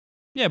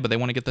 Yeah, but they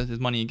want to get his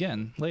money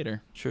again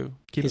later. True.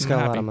 Keep He's him got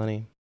happy. a lot of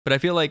money. But I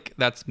feel like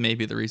that's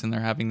maybe the reason they're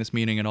having this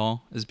meeting at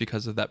all, is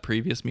because of that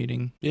previous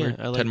meeting where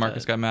I like Ted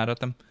Marcus that. got mad at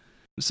them.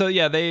 So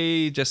yeah,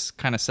 they just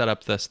kind of set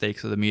up the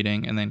stakes of the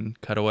meeting and then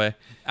cut away.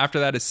 After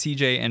that is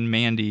CJ and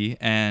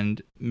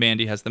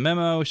Mandy has the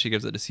memo. She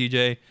gives it to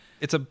CJ.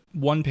 It's a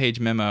 1-page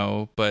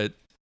memo, but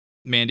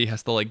Mandy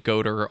has to like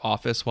go to her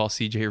office while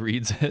CJ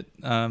reads it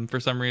for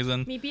some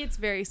reason. Maybe it's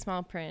very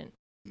small print.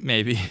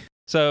 Maybe.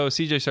 So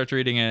CJ starts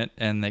reading it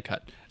and they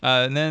cut.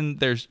 And then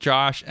there's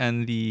Josh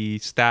and the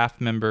staff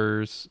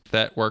members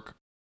that work.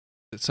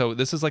 So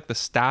this is like the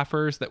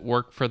staffers that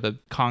work for the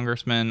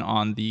congressman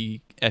on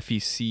the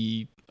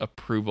FEC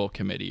approval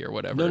committee or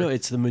whatever. No,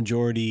 it's the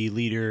majority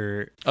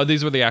leader. Oh,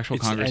 these were the actual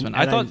congressmen. And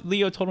I thought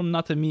Leo told them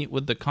not to meet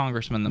with the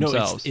congressmen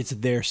themselves. No, it's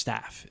their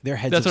staff. Their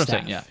heads That's of what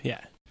staff. I'm saying,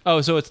 Yeah.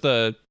 Oh, so it's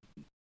the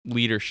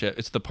leadership.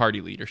 It's the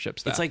party leadership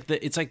staff.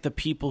 It's like the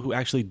people who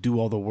actually do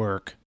all the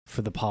work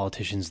for the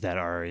politicians that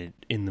are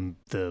in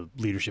the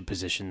leadership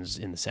positions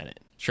in the Senate.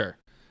 Sure.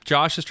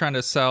 Josh is trying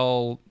to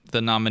sell the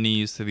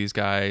nominees to these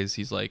guys.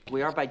 He's like,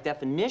 We are by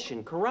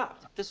definition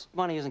corrupt. This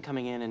money isn't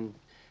coming in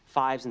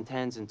 5s and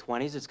 10s and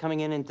 20s. It's coming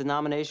in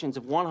denominations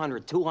of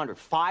 $100, $200,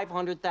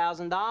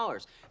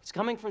 $500,000. It's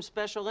coming from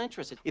special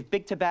interests. If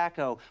Big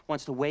Tobacco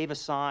wants to wave a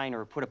sign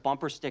or put a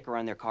bumper sticker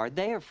on their car,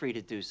 they are free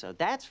to do so.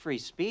 That's free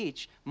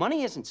speech.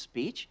 Money isn't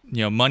speech.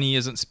 money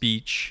isn't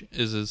speech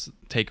is his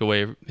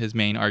takeaway, his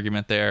main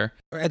argument there.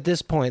 At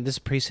this point, this is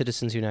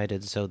pre-Citizens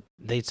United, so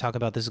they talk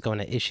about this going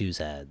to issues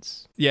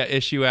ads. Yeah,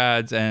 issue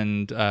ads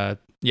and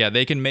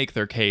they can make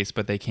their case,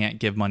 but they can't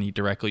give money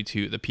directly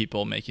to the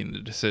people making the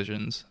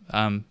decisions.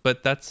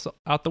 But that's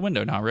out the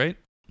window now, right?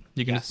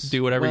 You can just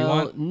do whatever you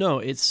want.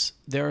 No,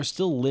 there are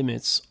still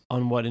limits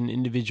on what an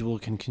individual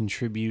can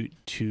contribute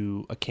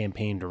to a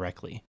campaign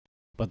directly,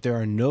 but there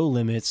are no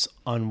limits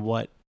on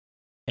what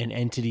an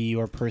entity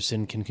or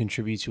person can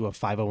contribute to a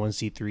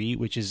 501c3,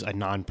 which is a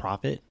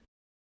nonprofit.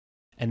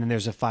 And then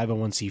there's a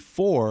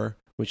 501c4,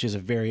 which is a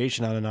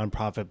variation on a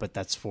nonprofit, but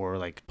that's for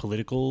like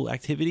political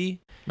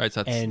activity. Right,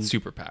 so that's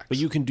super PACs. But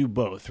you can do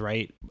both,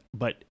 right?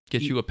 But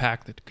get you a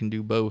PAC that can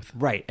do both.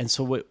 Right. And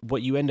so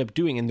what you end up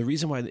doing, and the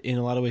reason why in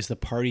a lot of ways the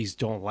parties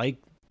don't like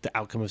the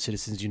outcome of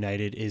Citizens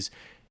United is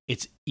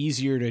it's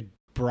easier to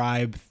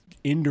bribe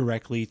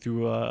indirectly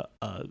through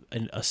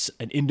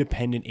an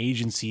independent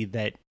agency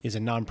that is a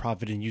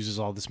nonprofit and uses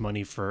all this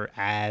money for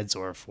ads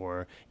or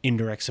for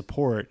indirect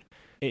support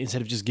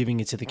instead of just giving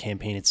it to the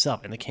campaign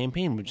itself. And the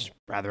campaign would just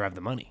rather have the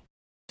money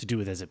to do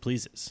with as it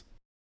pleases.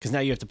 Because now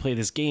you have to play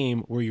this game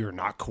where you're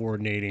not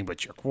coordinating,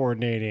 but you're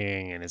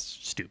coordinating, and it's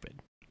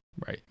stupid.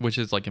 Right, which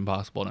is like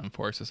impossible to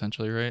enforce,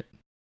 essentially, right?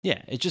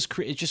 Yeah, it just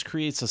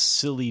creates a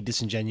silly,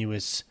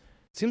 disingenuous.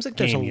 Seems like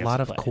there's a lot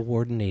of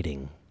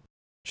coordinating.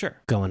 Sure,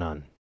 going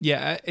on.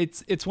 Yeah,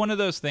 it's one of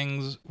those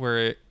things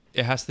where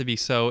it has to be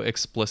so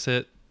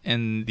explicit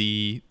in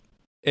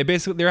it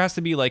basically there has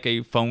to be like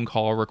a phone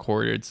call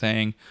recorded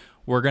saying,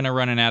 we're going to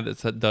run an ad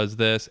that does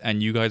this,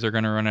 and you guys are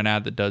going to run an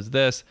ad that does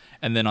this.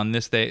 And then on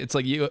this day, it's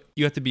like you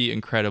have to be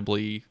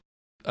incredibly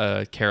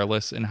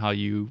careless in how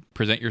you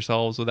present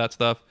yourselves with that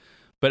stuff.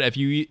 But if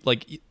you,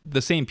 like,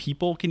 the same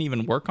people can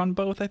even work on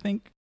both, I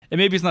think. And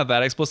maybe it's not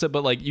that explicit,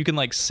 but, like, you can,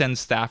 like, send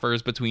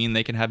staffers between.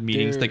 They can have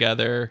meetings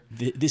together.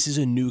 This is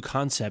a new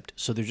concept,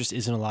 so there just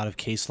isn't a lot of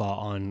case law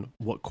on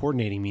what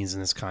coordinating means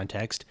in this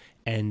context.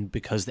 And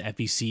because the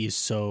FEC is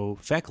so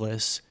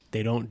feckless,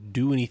 they don't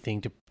do anything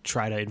to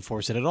try to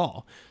enforce it at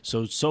all.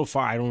 So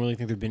far, I don't really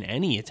think there have been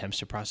any attempts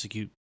to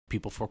prosecute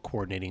people for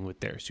coordinating with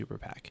their super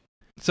PAC.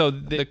 So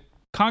the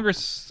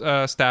Congress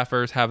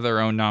staffers have their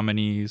own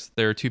nominees.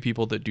 There are two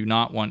people that do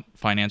not want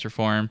finance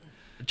reform.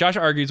 Josh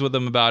argues with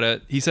them about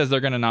it. He says they're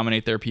going to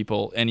nominate their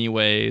people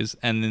anyways.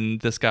 And then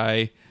this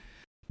guy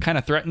kind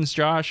of threatens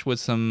Josh with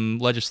some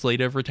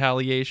legislative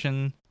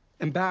retaliation.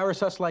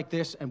 Embarrass us like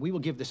this, and we will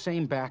give the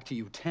same back to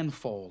you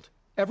tenfold.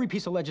 Every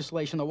piece of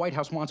legislation the White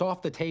House wants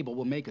off the table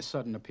will make a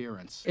sudden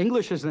appearance.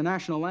 English as the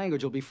national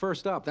language will be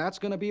first up. That's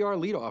going to be our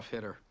leadoff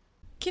hitter.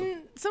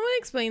 Can someone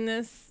explain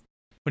this?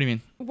 What do you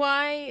mean?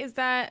 Why is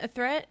that a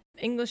threat?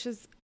 English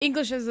is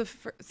a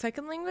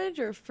second language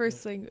or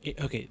first language?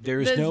 Okay,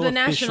 there's no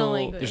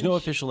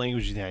official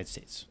language in the United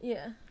States.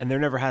 Yeah. And there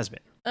never has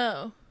been.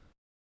 Oh.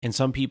 And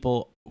some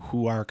people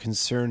who are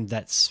concerned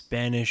that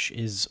Spanish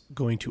is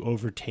going to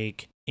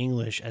overtake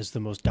English as the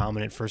most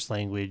dominant first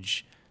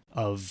language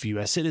of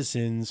U.S.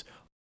 citizens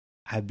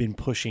have been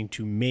pushing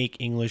to make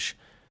English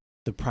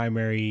the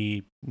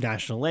primary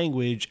national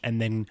language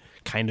and then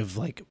kind of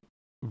like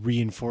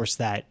reinforce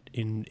that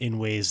in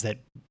ways that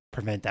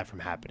prevent that from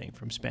happening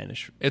from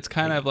Spanish. It's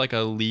kind of like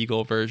a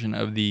legal version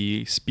of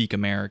the Speak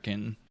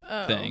American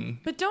thing.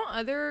 But don't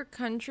other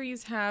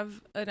countries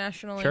have a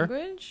national Sure.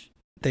 language?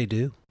 They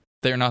do.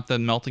 They're not the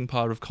melting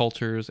pot of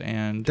cultures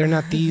and they're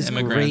not these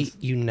immigrants.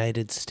 great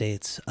United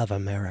States of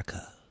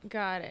America.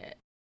 Got it.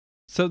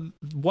 So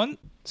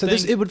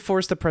it would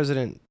force the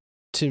president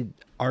to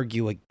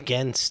argue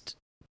against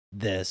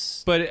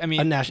this. But I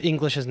mean,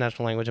 English is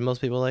national language, and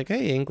most people are like,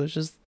 hey, English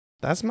is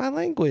That's my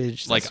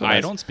language. Like,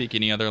 I don't speak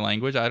any other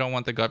language. I don't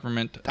want the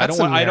government. I That's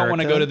don't want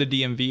to go to America.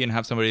 the DMV and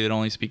have somebody that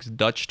only speaks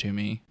Dutch to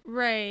me.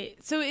 Right.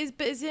 So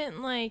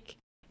isn't like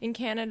in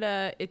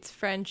Canada it's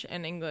French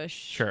and English?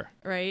 Sure.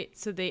 Right.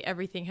 So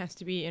everything has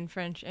to be in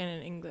French and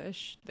in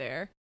English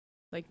there,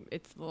 like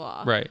it's the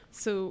law. Right.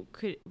 So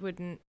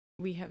wouldn't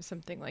we have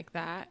something like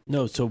that?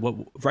 No,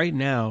 so right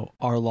now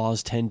our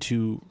laws tend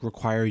to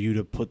require you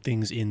to put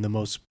things in the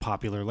most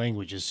popular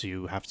languages. So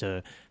you have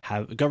to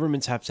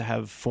governments have to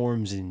have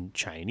forms in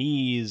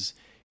Chinese,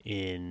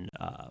 in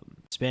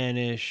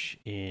Spanish,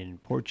 in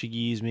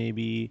Portuguese,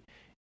 maybe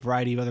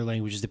variety of other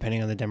languages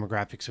depending on the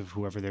demographics of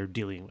whoever they're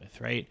dealing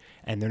with, right?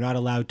 And they're not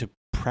allowed to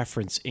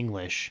preference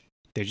English.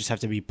 They just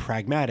have to be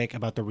pragmatic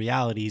about the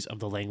realities of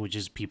the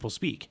languages people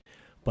speak.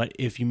 But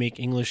if you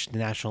make English the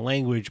national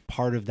language,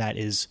 part of that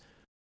is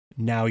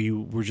now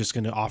we're just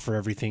going to offer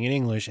everything in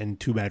English, and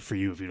too bad for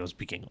you if you don't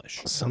speak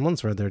English.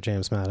 Someone's read their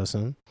James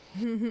Madison.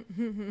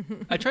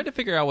 I tried to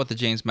figure out what the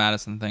James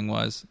Madison thing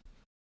was.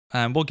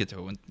 We'll get to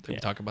it when we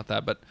talk about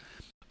that. But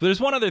there's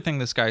one other thing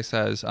this guy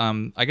says.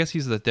 I guess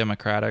he's the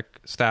Democratic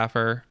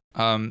staffer.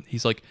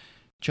 He's like,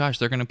 Josh,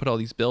 they're going to put all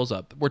these bills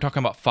up. We're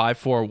talking about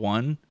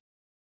 541.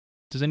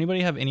 Does anybody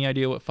have any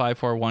idea what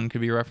 541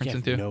 could be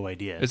referencing to? No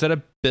idea. Is that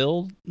a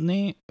bill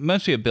name? It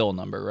must be a bill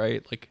number,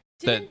 right? Like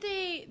Didn't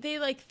they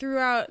like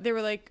they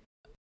were like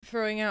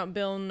throwing out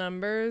bill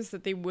numbers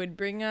that they would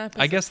bring up?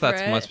 I guess that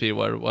threat? must be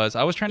what it was.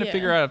 I was trying to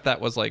figure out if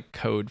that was like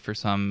code for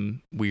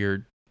some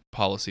weird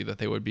policy that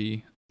they would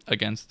be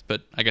against,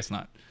 but I guess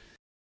not.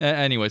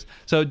 Anyways,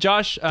 so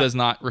Josh does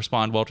not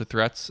respond well to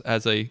threats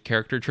as a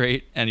character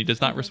trait, and he does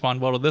not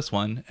respond well to this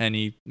one, and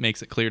he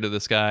makes it clear to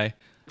this guy.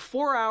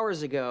 4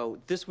 hours ago,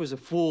 this was a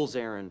fool's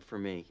errand for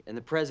me, and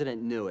the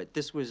president knew it.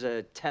 This was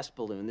a test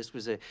balloon. This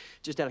was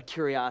just out of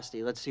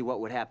curiosity. Let's see what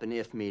would happen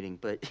if meeting,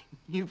 but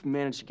you've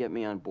managed to get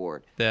me on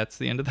board. That's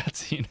the end of that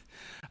scene.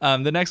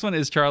 The next one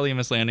is Charlie and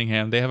Miss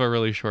Landingham. They have a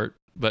really short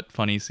but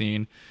funny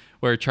scene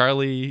where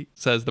Charlie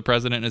says the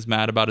president is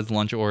mad about his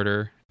lunch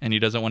order, and he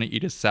doesn't want to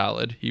eat his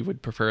salad. He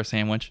would prefer a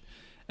sandwich.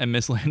 And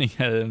Miss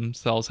Landingham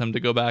tells him to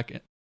go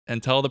back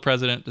and tell the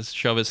president to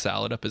shove his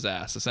salad up his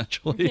ass,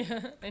 essentially.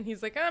 Yeah. And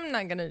he's like, I'm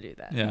not going to do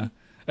that. Yeah.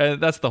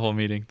 That's the whole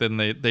meeting. Then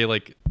they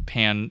like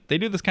pan. They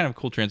do this kind of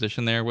cool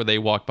transition there where they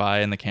walk by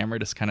and the camera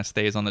just kind of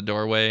stays on the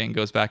doorway and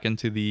goes back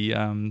into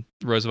the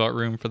Roosevelt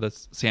room for the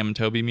Sam and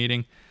Toby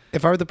meeting.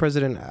 If I were the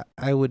president,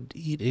 I would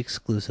eat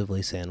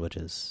exclusively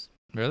sandwiches.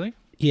 Really?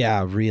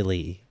 Yeah,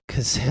 really.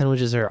 Because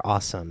sandwiches are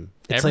awesome.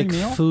 It's Every like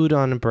meal? food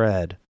on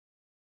bread.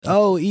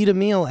 Oh, eat a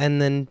meal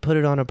and then put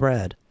it on a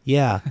bread.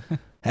 Yeah,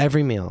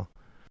 every meal.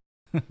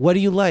 What do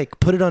you like?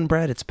 Put it on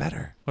bread. It's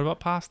better. What about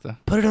pasta?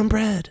 Put it on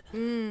bread.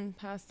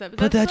 Pasta. But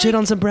Put that that's shit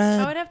on some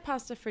bread. I would have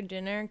pasta for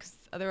dinner because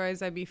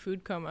otherwise I'd be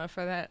food coma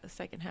for that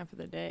second half of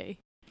the day.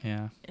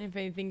 Yeah. And if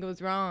anything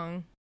goes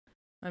wrong,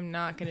 I'm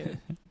not going to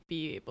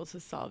be able to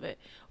solve it.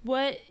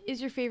 What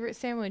is your favorite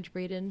sandwich,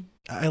 Braden?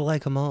 I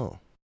like them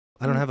all.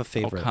 I don't have a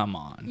favorite. Oh, come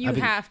on. You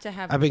have to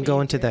have I've been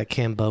going to favorite. that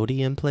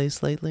Cambodian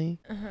place lately.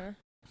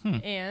 Uh-huh.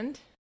 And?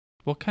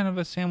 What kind of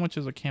a sandwich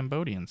is a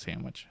Cambodian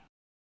sandwich?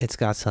 It's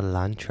got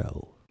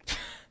cilantro.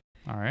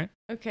 All right.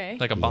 Okay.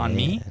 Like a banh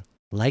mi?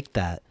 Like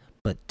that,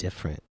 but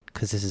different,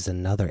 because this is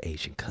another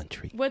Asian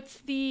country. What's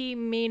the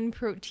main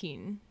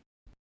protein?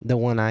 The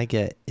one I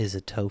get is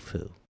a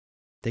tofu.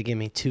 They give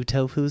me 2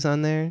 tofus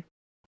on there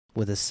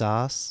with a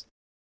sauce,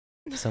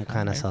 some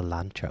kind of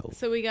cilantro.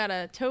 So we got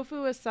a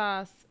tofu, a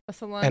sauce, a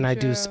cilantro. And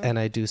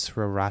I do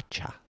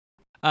sriracha.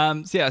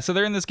 So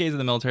they're in this Gays of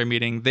the Military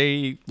meeting.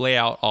 They lay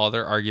out all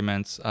their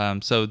arguments.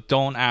 So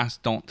don't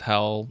ask, don't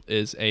tell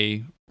is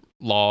a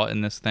law in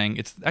this thing.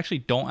 It's actually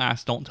don't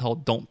ask, don't tell,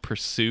 don't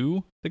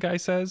pursue, the guy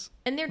says.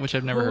 And they're which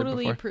I've never heard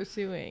before.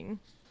 pursuing.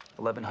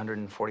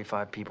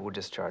 1,145 people were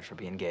discharged for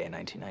being gay in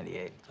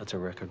 1998. That's a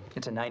record.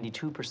 It's a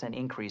 92%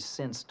 increase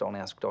since Don't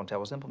Ask, Don't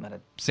Tell was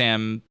implemented.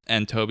 Sam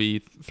and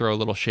Toby throw a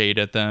little shade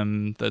at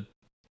them. The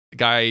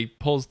guy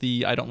pulls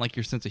the I don't like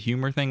your sense of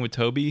humor thing with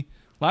Toby.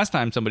 Last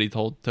time somebody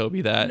told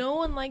Toby that. No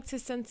one likes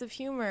his sense of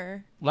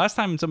humor. Last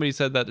time somebody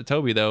said that to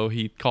Toby, though,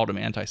 he called him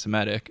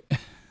anti-Semitic.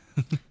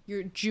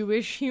 Your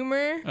Jewish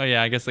humor? Oh,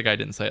 yeah, I guess the guy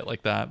didn't say it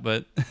like that,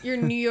 but... Your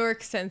New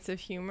York sense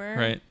of humor?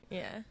 Right.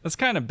 Yeah. That's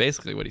kind of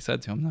basically what he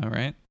said to him, though,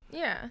 right?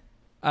 Yeah.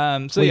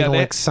 So you yeah, don't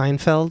like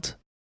Seinfeld?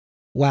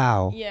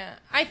 Wow. Yeah.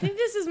 I think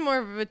this is more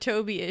of a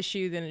Toby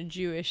issue than a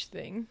Jewish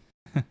thing.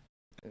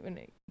 When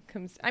it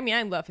comes... I mean,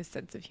 I love his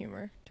sense of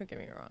humor. Don't get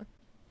me wrong.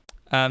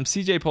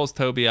 CJ pulls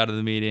Toby out of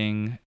the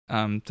meeting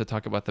to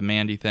talk about the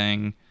Mandy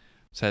thing.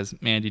 Says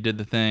Mandy did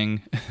the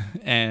thing.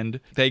 And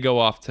they go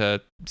off to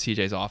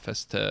CJ's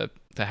office to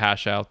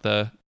hash out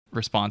the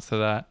response to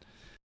that.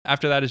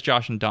 After that is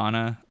Josh and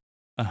Donna.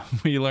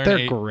 We learn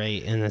they're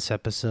great in this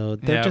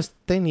episode. They're Yeah.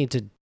 they need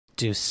to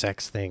do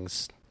sex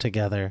things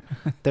together.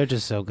 They're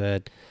just so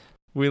good.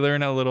 We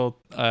learn a little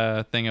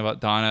thing about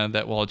Donna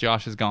that while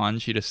Josh is gone,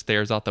 she just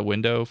stares out the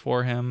window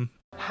for him.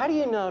 How do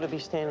you know to be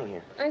standing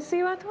here? I see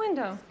you out the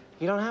window.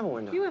 You don't have a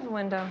window. You have a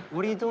window.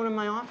 What are you doing in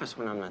my office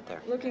when I'm not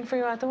there? Looking for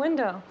you out the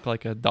window.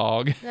 Like a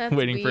dog That's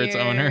waiting for its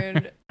owner.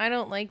 weird. I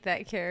don't like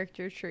that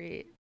character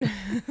trait.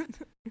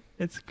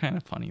 It's kind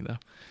of funny, though.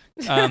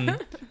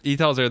 He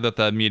tells her that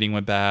the meeting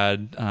went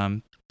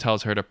bad,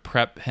 tells her to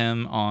prep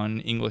him on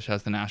English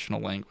as the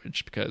national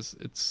language because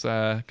it's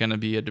going to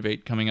be a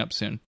debate coming up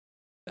soon.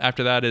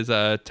 After that is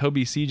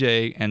Toby,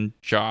 CJ, and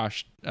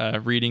Josh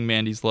reading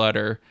Mandy's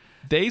letter.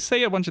 They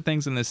say a bunch of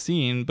things in this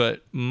scene,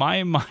 but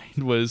my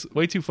mind was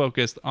way too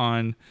focused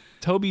on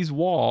Toby's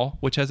wall,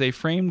 which has a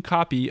framed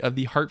copy of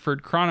the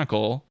Hartford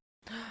Chronicle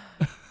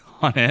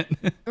on it,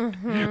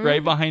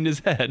 right behind his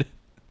head.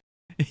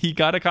 He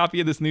got a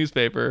copy of this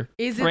newspaper.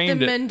 Is it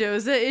the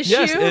Mendoza issue?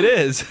 Yes, it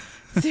is.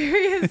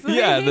 Seriously?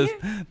 Yeah,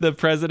 the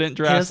president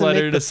drafts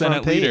letter to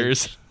Senate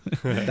leaders.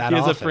 He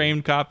has a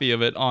framed copy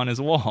of it on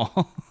his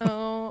wall.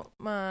 Oh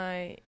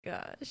my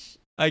gosh.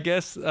 I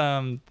guess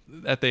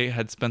that they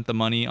had spent the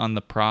money on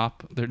the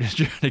prop. They're just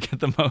trying to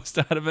get the most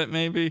out of it,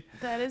 maybe.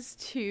 That is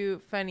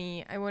too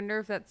funny. I wonder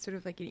if that's sort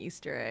of like an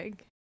Easter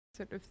egg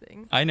sort of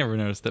thing. I never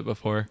noticed it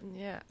before.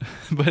 Yeah.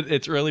 But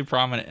it's really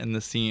prominent in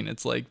the scene.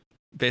 It's like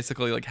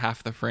basically like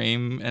half the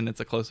frame, and it's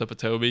a close-up of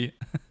Toby.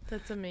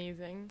 That's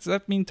amazing. Does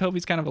that mean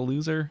Toby's kind of a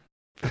loser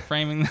for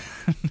framing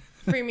that?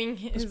 Framing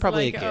his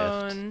probably like a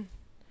gift. own...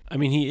 I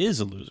mean, he is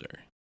a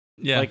loser.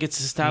 Yeah. Like, it's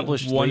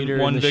established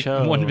later in the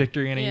show. One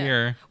victory in a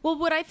year. Well,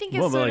 what I think is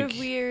Well, but, sort like, of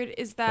weird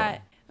is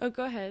that... Oh,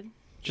 go ahead.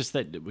 Just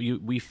that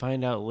we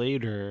find out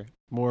later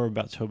more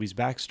about Toby's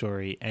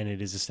backstory, and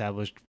it is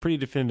established pretty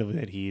definitively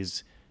that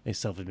he's a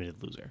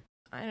self-admitted loser.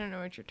 I don't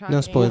know what you're talking No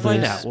about. spoilers. We'll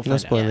find out. No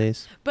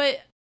spoilers. Yeah.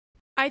 But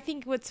I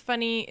think what's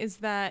funny is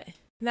that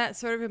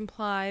sort of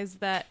implies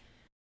that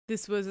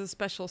this was a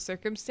special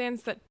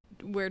circumstance that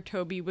where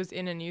Toby was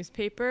in a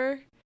newspaper,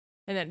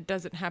 and that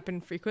doesn't happen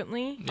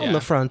frequently. On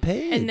the front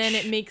page. And then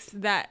it makes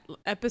that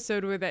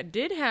episode where that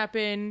did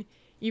happen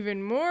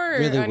even more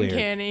really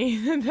uncanny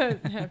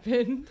that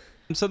happened.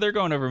 So they're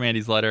going over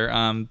Mandy's letter.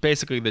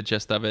 Basically, the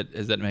gist of it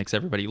is that it makes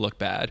everybody look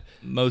bad,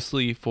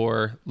 mostly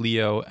for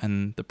Leo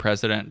and the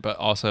president, but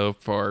also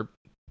for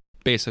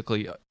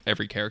basically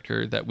every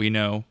character that we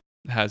know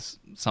has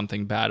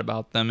something bad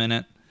about them in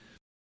it.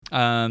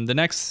 The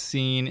next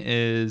scene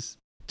is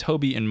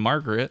Toby and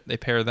Margaret. They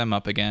pair them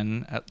up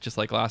again, just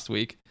like last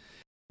week.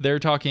 They're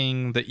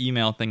talking the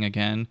email thing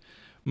again.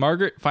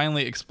 Margaret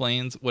finally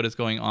explains what is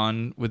going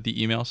on with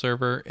the email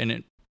server, and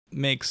it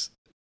makes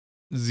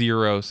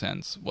zero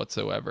sense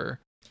whatsoever.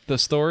 The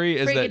story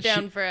is Break that it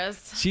down for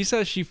us. she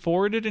says she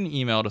forwarded an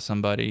email to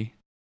somebody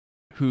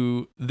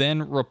who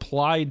then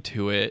replied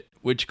to it,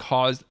 which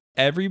caused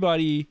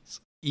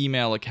everybody's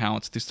email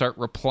accounts to start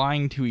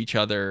replying to each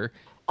other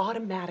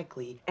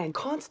automatically and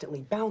constantly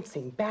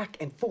bouncing back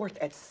and forth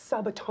at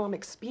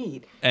subatomic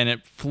speed. And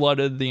it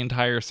flooded the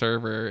entire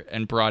server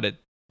and brought it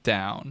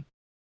down.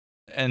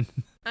 And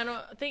I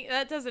don't think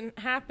that doesn't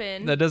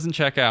happen. that doesn't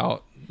check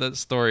out the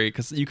story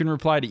because you can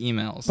reply to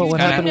emails. But what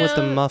Kinda- happened with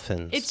the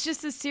muffins? It's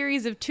just a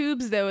series of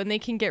tubes, though, and they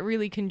can get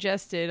really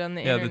congested on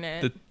the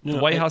internet. The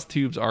White House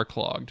tubes are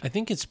clogged. I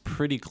think it's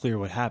pretty clear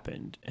what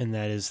happened, and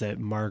that is that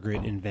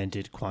Margaret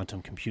invented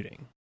quantum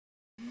computing.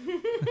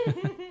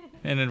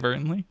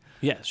 Inadvertently?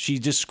 Yes, she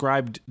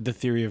described the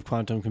theory of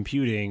quantum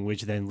computing,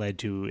 which then led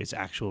to its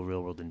actual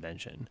real-world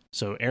invention.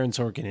 So Aaron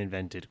Sorkin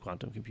invented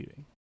quantum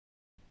computing.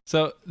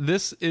 So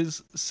this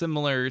is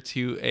similar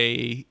to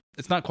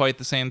it's not quite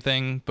the same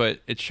thing,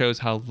 but it shows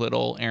how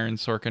little Aaron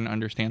Sorkin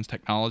understands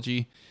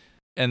technology.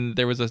 And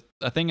there was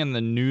a thing in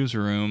the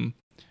newsroom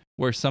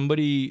where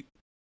an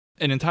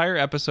entire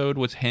episode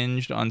was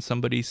hinged on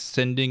somebody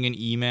sending an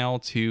email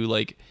to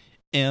like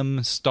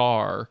M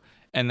Star,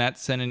 and that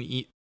sent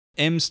an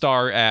M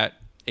Star at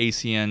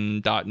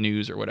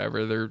acn.news or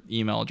whatever their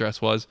email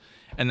address was.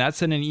 And that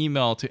sent an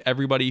email to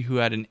everybody who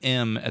had an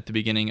M at the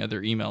beginning of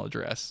their email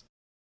address.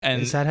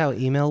 And is that how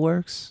email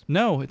works?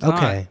 No, it's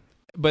okay. not.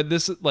 But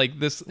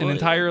an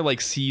entire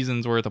like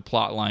season's worth of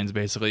plot lines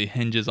basically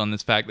hinges on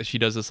this fact that she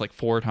does this like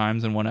 4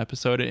 times in one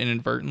episode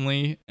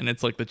inadvertently, and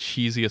it's like the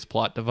cheesiest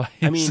plot device.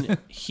 I mean,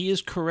 he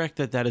is correct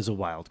that is a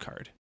wild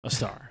card, a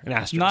star, an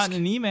asterisk. Not in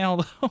an email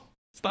though.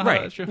 It's not how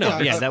right. that shows. No,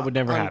 yeah, that would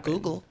never on happen.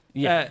 Google.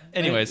 Yeah.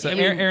 Anyway, so I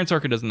mean, Aaron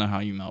Sorkin doesn't know how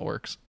email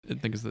works. I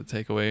think is the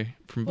takeaway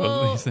from both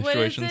of these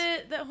situations. What is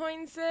it that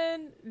Hoyne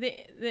said?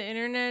 The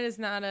internet is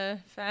not a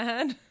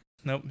fad.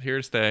 Nope, here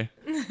to stay.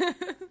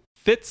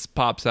 Fitz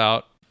pops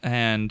out,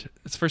 and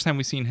it's the first time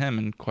we've seen him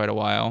in quite a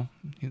while.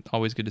 It's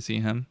always good to see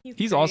him.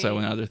 He's also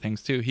in other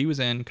things, too. He was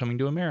in Coming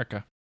to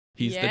America.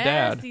 He's the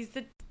dad. He's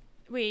the...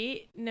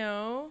 Wait,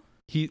 no.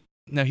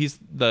 He's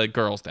the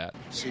girl's dad.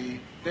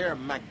 See, they're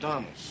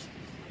McDonald's.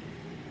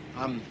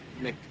 I'm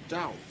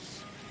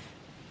McDowell's.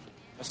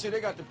 I see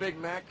they got the Big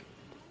Mac.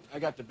 I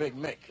got the Big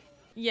Mick.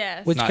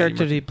 Yes. Which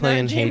character did he play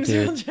in Hey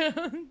Dude?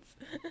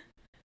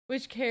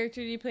 Which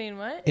character did he play in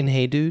what? In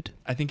Hey Dude?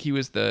 I think he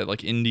was the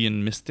like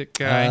Indian mystic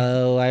guy.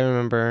 Oh, I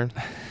remember.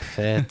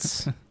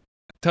 Fitz.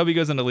 Toby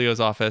goes into Leo's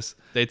office.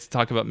 They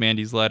talk about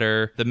Mandy's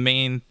letter. The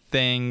main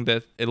thing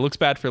that it looks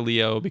bad for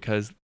Leo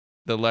because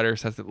the letter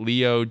says that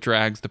Leo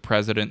drags the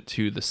president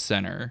to the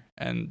center,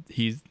 and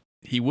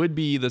he would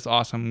be this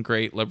awesome,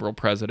 great liberal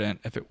president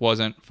if it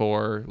wasn't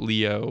for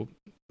Leo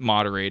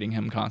moderating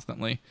him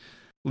constantly.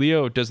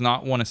 Leo does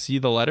not want to see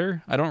the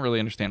letter. I don't really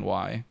understand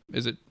why.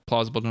 Is it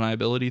plausible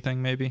deniability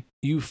thing, maybe?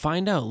 You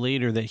find out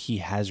later that he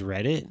has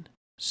read it.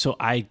 So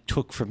I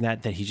took from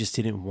that he just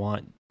didn't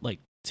want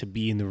to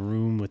be in the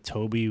room with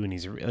Toby when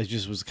it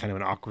just was kind of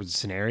an awkward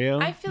scenario.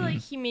 I feel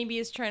like he maybe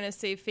is trying to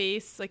save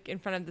face in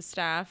front of the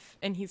staff,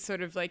 and he's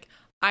sort of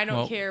I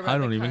don't care about I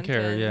don't the even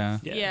care,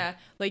 contents. yeah.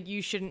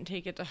 You shouldn't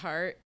take it to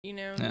heart,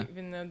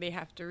 even though they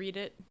have to read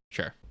it.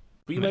 Sure.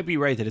 But you might be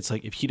right that it's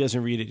if he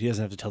doesn't read it, he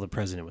doesn't have to tell the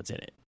president what's in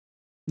it.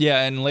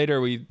 Yeah, and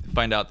later we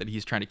find out that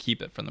he's trying to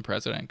keep it from the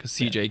president because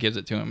CJ gives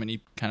it to him and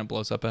he kind of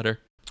blows up at her.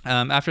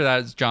 After that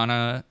is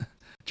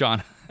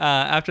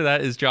after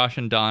that is Josh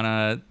and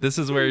Donna. This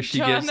is where she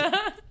gives...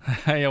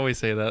 I always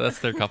say that. That's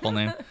their couple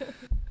name.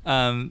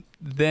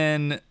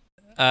 Then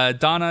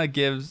Donna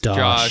gives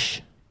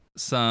Josh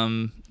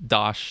some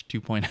Dosh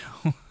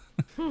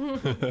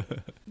 2.0.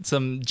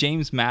 Some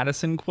James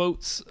Madison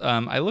quotes.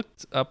 I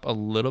looked up a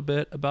little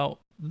bit about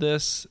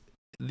this.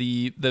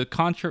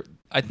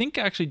 I think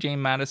actually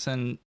James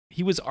Madison,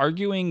 he was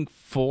arguing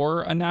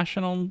for a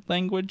national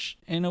language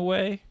in a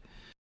way.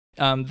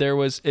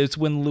 It's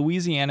when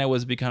Louisiana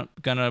was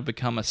gonna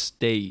become a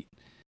state,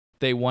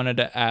 they wanted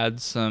to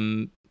add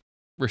some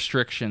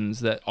restrictions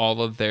that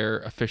all of their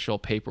official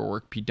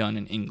paperwork be done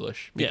in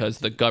English because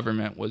the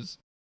government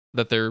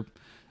that they're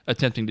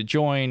attempting to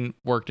join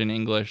worked in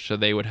English, so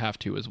they would have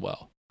to as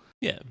well.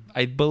 Yeah.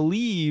 I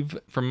believe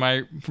from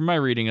my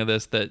reading of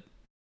this that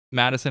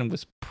Madison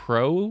was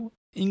pro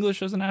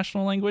English as a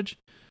national language.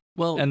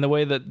 Well, and the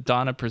way that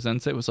Donna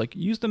presents it was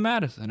use the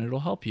Madison, it'll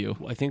help you.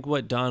 I think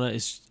what Donna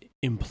is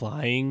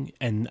implying,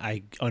 and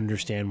I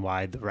understand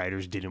why the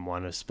writers didn't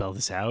want to spell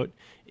this out,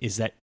 is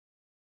that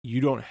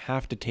you don't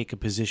have to take a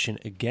position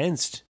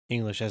against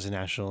English as a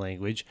national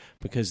language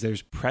because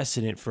there's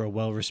precedent for a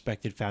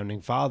well-respected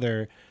founding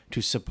father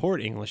to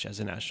support English as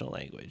a national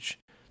language.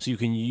 So you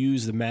can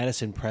use the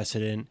Madison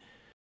precedent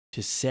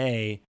to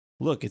say,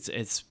 look,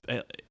 it's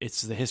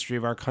the history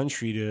of our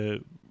country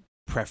to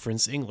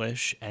preference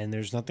English, and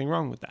there's nothing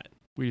wrong with that.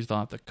 We just don't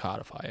have to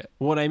codify it.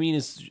 What I mean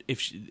is,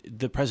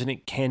 the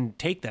president can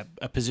take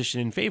a position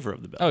in favor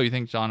of the bill. Oh, you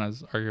think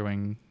Donna's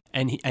arguing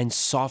and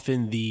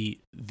soften the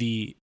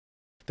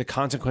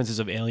consequences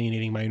of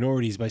alienating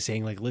minorities by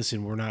saying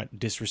listen, we're not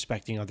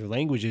disrespecting other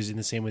languages in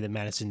the same way that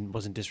Madison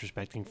wasn't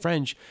disrespecting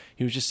French.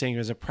 He was just saying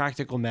as a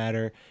practical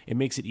matter, it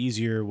makes it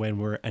easier when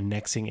we're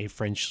annexing a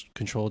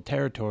French-controlled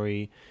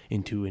territory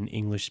into an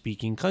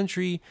English-speaking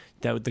country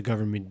that the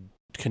government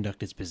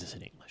conduct its business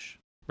in English.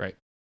 Right.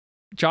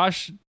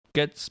 Josh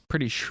gets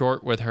pretty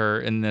short with her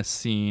in this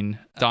scene.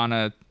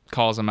 Donna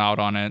calls him out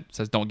on it,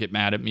 says, "Don't get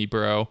mad at me,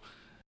 bro."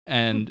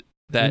 And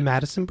that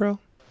Madison, bro?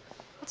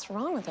 What's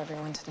wrong with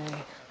everyone today?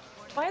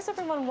 Why is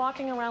everyone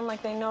walking around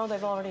like they know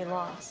they've already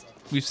lost?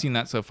 We've seen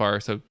that so far.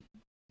 So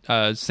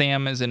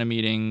Sam is in a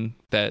meeting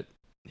that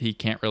he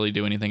can't really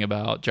do anything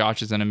about.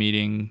 Josh is in a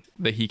meeting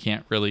that he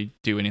can't really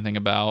do anything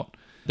about.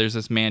 There's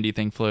this Mandy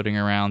thing floating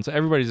around. So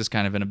everybody's just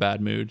kind of in a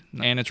bad mood.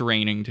 And it's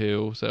raining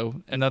too.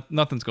 So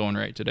nothing's going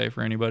right today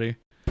for anybody.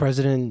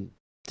 President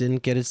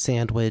didn't get his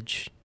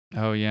sandwich.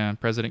 Oh, yeah.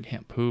 President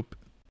can't poop.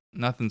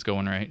 Nothing's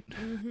going right.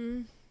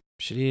 Mm-hmm.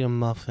 Should eat a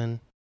muffin.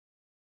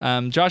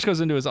 Josh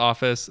goes into his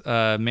office.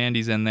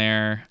 Mandy's in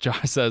there.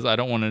 Josh says, "I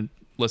don't want to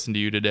listen to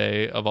you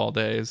today of all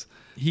days."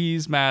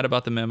 He's mad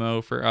about the memo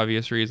for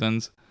obvious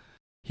reasons.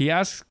 He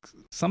asks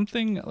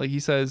something, he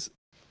says,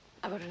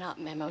 "I wrote an op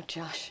memo,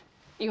 Josh.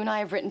 You and I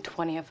have written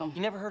 20 of them.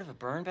 You never heard of a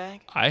burn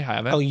bag? I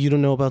haven't. Oh, you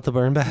don't know about the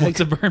burn bag?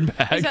 What's a burn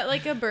bag? Is that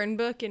like a burn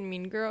book in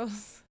Mean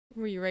Girls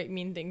where you write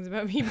mean things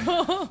about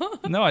people?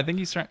 No, I think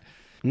he's trying...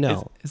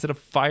 No. Is it a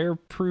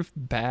fireproof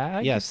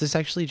bag? Yes, this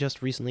actually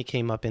just recently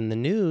came up in the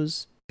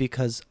news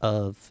because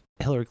of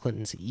Hillary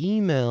Clinton's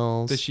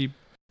emails. Did she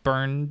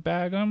burn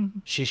bag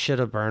them? She should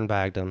have burn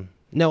bagged them.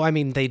 No, I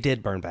mean, they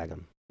did burn bag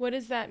them. What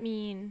does that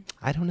mean?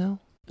 I don't know.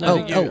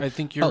 I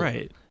think you're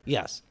right.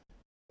 Yes.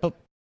 But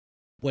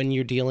when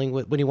you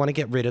want to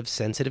get rid of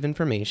sensitive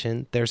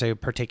information, there's a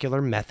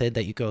particular method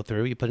that you go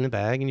through. You put it in a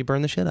bag and you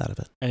burn the shit out of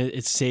it. And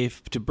it's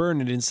safe to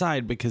burn it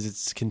inside because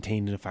it's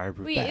contained in a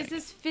fireproof bag. Wait, is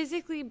this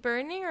physically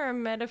burning or a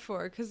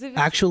metaphor? Because if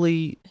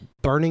actually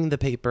burning the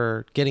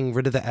paper, getting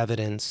rid of the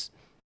evidence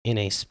in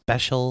a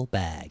special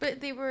bag. But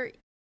they were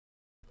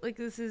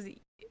this is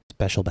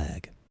special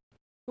bag.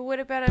 But what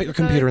about put your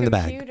computer in the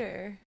bag?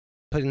 Computer?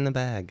 Put it in the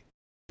bag.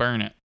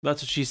 Burn it.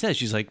 That's what she says.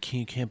 She's like,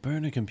 you can't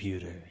burn a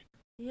computer.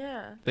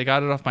 Yeah. They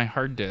got it off my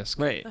hard disk.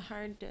 Right. The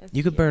hard disk.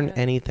 You could burn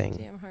anything.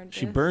 Damn hard disk.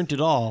 She burnt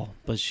it all,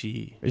 but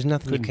there's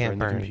nothing you can't burn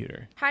burn. the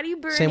computer. How do you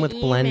burn Same with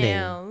blending.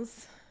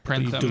 emails?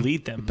 print You them.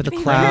 delete them. But the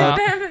You cloud.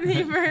 burn them and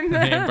you burn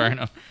They them. burn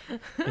them.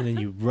 And then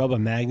you rub a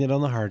magnet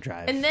on the hard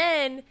drive. And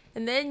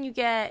then you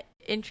get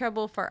in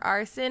trouble for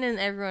arson, and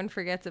everyone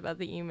forgets about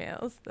the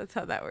emails. That's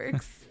how that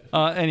works.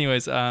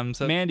 Anyways, so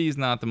Mandy's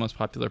not the most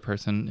popular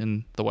person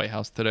in the White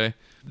House today.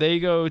 They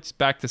go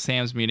back to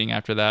Sam's meeting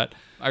after that.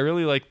 I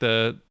really like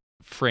the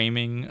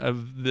framing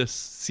of this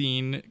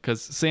scene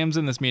because Sam's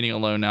in this meeting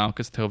alone now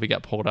because Toby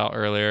got pulled out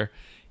earlier.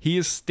 He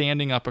is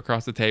standing up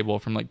across the table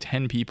from like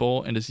 10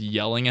 people and just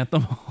yelling at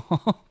them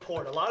all.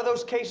 A lot of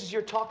those cases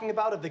you're talking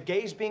about of the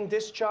gays being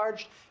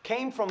discharged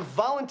came from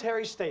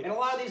voluntary statements. And a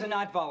lot of these are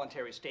not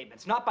voluntary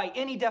statements, not by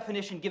any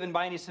definition given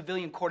by any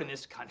civilian court in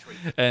this country.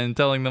 And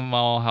telling them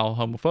all how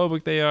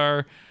homophobic they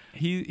are.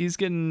 He's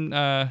getting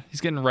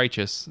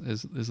righteous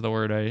is the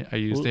word I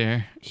used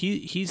here.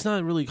 He's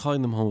not really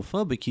calling them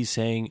homophobic. He's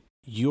saying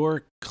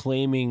you're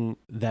claiming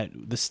that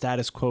the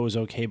status quo is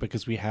okay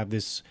because we have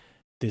this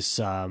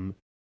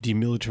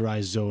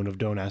demilitarized zone of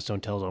don't ask,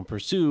 don't tell, don't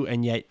pursue,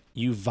 and yet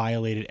you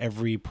violated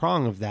every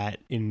prong of that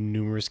in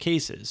numerous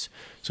cases.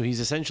 So he's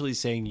essentially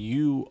saying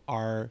you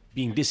are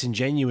being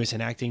disingenuous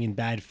and acting in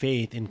bad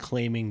faith in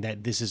claiming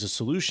that this is a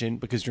solution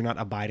because you're not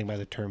abiding by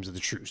the terms of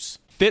the truce.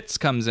 Fitz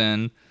comes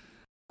in.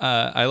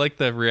 I like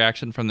the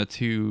reaction from the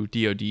two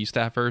DOD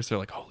staffers. They're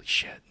like, holy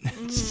shit,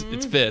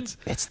 it's Fitz.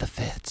 It's the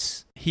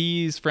Fitz.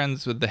 He's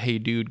friends with the hey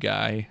dude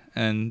guy,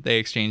 and they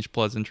exchange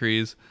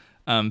pleasantries.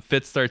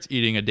 Fitz starts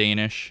eating a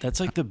Danish.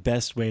 That's like the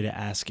best way to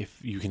ask if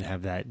you can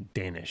have that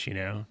Danish, you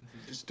know?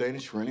 Is this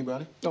Danish for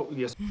anybody? Oh,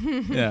 yes.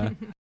 Yeah.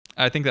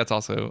 I think that's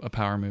also a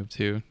power move,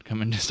 too.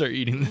 Come in to start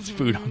eating this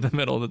food on the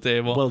middle of the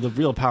table. Well, the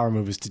real power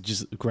move is to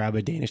just grab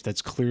a Danish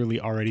that's clearly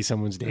already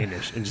someone's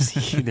Danish and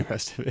just eat the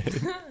rest of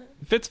it.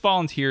 Fitz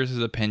volunteers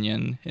his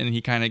opinion, and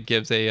he kind of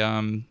gives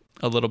a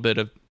little bit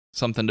of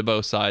something to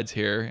both sides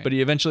here. But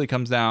he eventually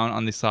comes down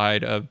on the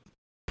side of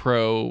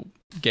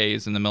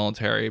pro-gays in the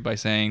military by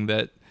saying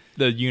that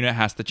the unit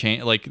has to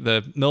change, like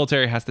the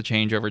military has to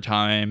change over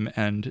time,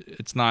 and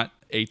it's not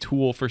a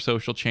tool for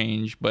social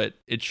change, but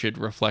it should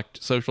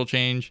reflect social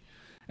change.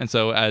 And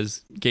so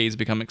as gays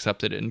become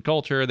accepted in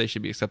culture, they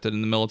should be accepted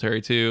in the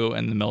military too,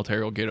 and the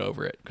military will get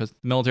over it because the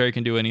military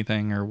can do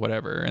anything or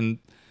whatever. And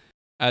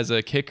as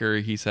a kicker,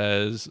 he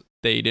says,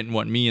 they didn't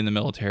want me in the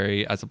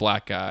military as a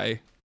black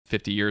guy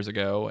 50 years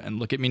ago, and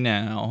look at me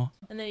now.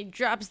 And then he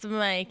drops the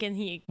mic and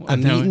he...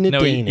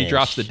 He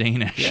drops the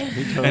Danish, Yeah,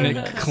 he totally and it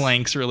does.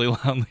 clanks really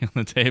loudly on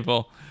the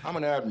table. I'm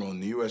an admiral in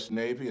the U.S.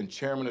 Navy and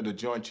chairman of the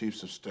Joint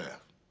Chiefs of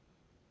Staff.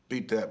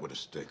 Beat that with a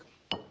stick.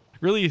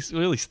 Really,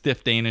 really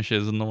stiff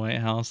Danishes in the White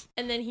House.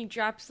 And then he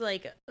drops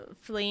like a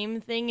flame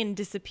thing and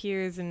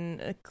disappears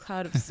in a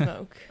cloud of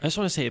smoke. I just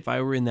want to say, if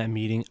I were in that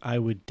meeting, I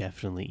would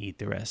definitely eat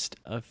the rest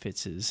of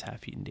Fitz's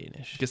half-eaten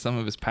Danish. Get some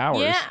of his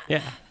powers. Yeah. Yeah.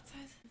 That's what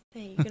I was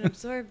gonna say. You can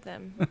absorb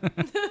them.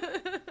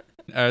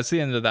 It's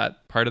the end of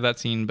that part of that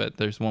scene, but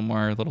there's one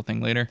more little thing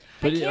later.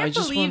 I can't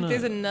believe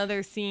there's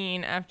another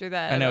scene after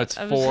that. I know it's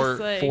I was just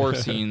like- four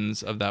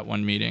scenes of that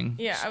one meeting.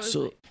 Yeah, I was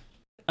So,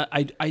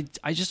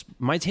 I just,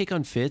 my take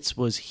on Fitz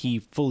was he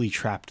fully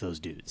trapped those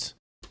dudes.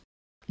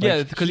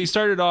 Yeah, because he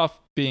started off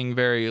being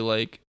very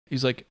like,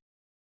 he's like,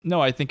 no,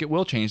 I think it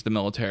will change the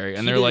military.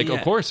 And He they're did, like, yeah.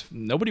 of course,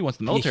 nobody wants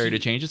the military he- to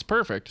change. It's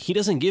perfect. He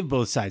doesn't give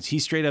both sides. He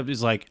straight up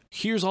is like,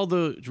 here's all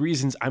the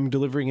reasons I'm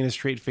delivering in a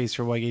straight face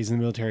for why gays in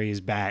the military is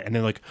bad. And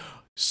they're like,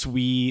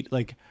 sweet.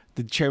 Like,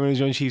 the chairman of the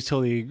Joint Chiefs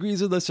totally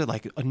agrees with us. They're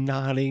like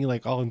nodding,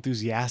 like all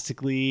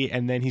enthusiastically.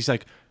 And then he's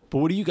like, but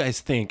what do you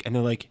guys think? And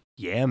they're like,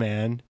 yeah,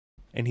 man.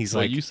 And he's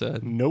What like, you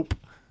said. Nope.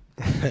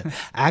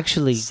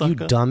 Actually, Sucker. you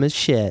dumb as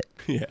shit.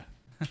 Yeah.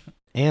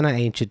 And I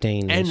ain't your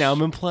Danish. And now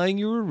I'm implying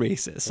you were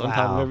racist on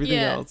top of everything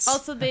else.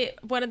 Also,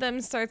 one of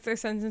them starts their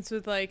sentence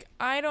with like,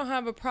 "I don't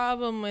have a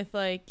problem with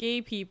like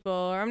gay people,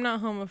 or I'm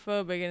not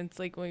homophobic," and it's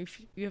like, well,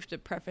 you have to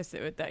preface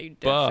it with that. You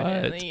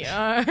definitely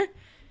are.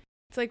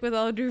 It's like, with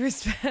all due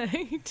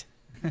respect.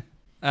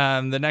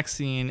 The next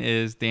scene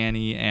is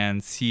Danny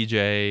and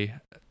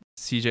CJ.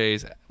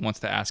 CJ wants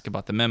to ask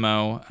about the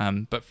memo,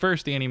 but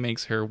first Danny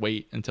makes her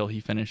wait until he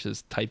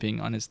finishes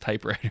typing on his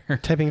typewriter.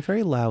 Typing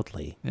very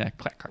loudly. Yeah,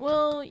 clack, clack.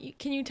 Well,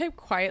 can you type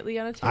quietly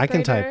on a typewriter? I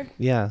can type,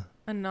 yeah.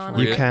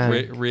 Anonymous. You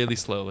can. Really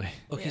slowly.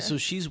 Okay, so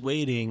she's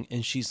waiting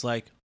and she's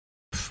like,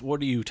 what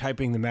are you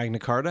typing, the Magna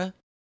Carta?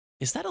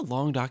 Is that a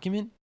long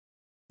document?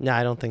 No,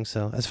 I don't think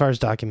so. As far as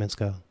documents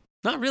go.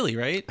 Not really,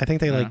 right? I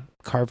think they like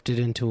carved it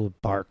into a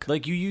bark.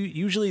 Like you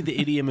usually the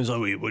idiom is,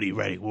 oh, wait, what are you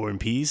writing? War and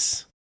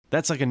Peace?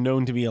 That's like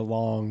known to be a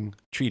long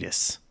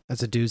treatise.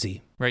 That's a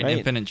doozy. Right,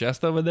 Infinite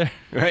Jest over there.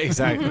 Right,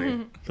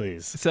 exactly.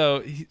 Please.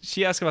 So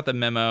she asks about the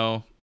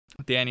memo.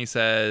 Danny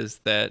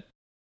says that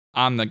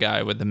I'm the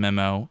guy with the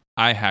memo.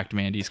 I hacked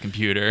Mandy's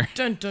computer.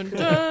 Dun dun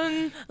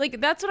dun.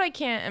 Like, that's what I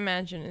can't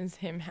imagine is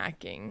him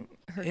hacking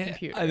her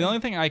computer. The only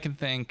thing I can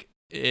think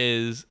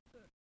is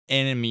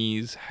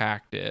enemies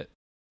hacked it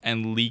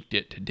and leaked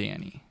it to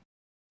Danny.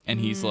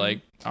 And he's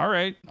like, all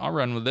right, I'll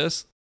run with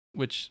this.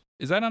 Which,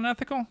 is that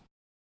unethical?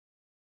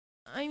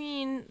 I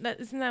mean,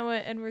 isn't that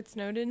what Edward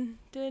Snowden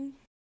did?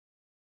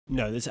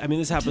 No, this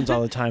happens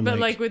all the time. But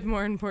like with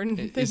more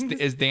important things.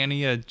 Is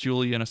Danny a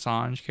Julian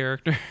Assange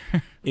character?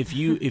 If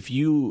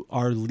you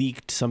are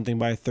leaked something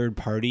by a third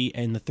party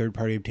and the third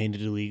party obtained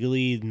it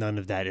illegally, none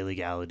of that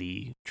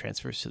illegality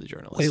transfers to the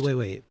journalist.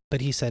 Wait.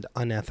 But he said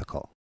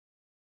unethical.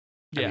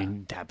 I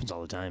mean, it happens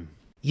all the time.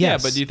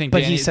 Yes, but do you think?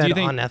 He said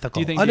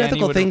unethical.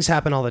 Unethical things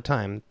happen all the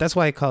time. That's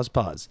why it caused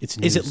pause.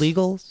 Is it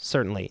legal?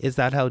 Certainly. Is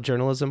that how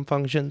journalism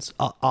functions?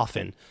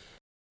 Often.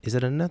 Is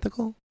it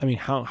unethical? I mean,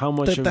 how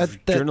much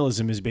of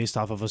journalism is based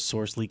off of a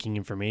source leaking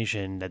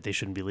information that they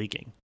shouldn't be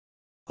leaking?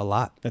 A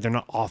lot. That they're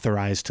not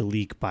authorized to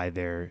leak by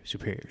their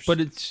superiors. But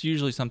it's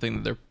usually something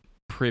that they're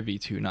privy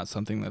to, not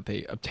something that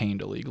they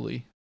obtained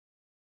illegally.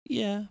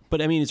 Yeah,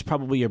 but I mean, it's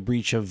probably a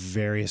breach of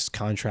various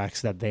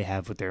contracts that they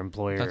have with their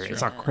employer.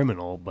 It's not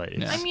criminal, but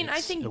it's,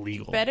 I think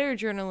illegal. Better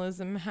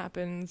journalism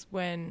happens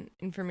when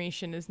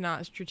information is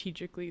not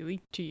strategically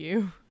leaked to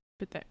you,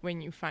 but that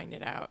when you find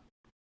it out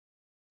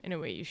in a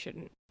way you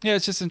shouldn't. Yeah,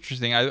 it's just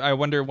interesting. I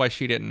wonder why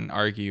she didn't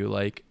argue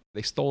like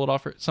they stole it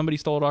off her. Somebody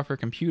stole it off her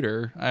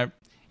computer.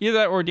 Either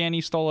that or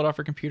Danny stole it off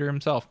her computer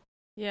himself.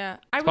 Yeah,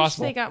 I wish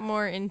they got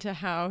more into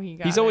how he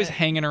got. He's always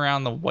hanging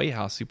around the White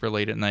House super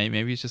late at night.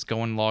 Maybe he's just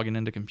logging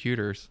into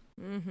computers.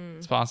 Mm-hmm.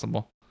 It's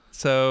possible.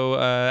 So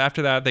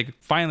after that, they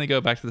finally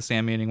go back to the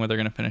SAM meeting where they're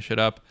going to finish it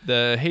up.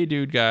 The Hey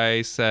Dude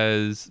guy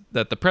says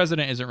that the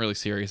president isn't really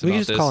serious about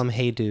this. We just call him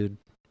Hey Dude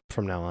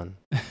from now on.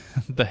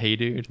 The Hey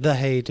Dude? The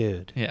Hey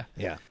Dude. Yeah.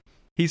 Yeah.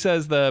 He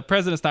says the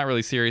president's not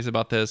really serious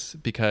about this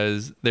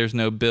because there's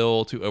no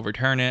bill to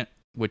overturn it,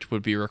 which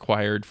would be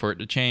required for it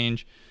to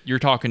change. You're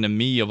talking to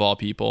me of all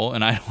people,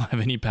 and I don't have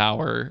any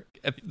power.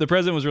 If the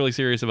president was really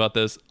serious about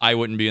this, I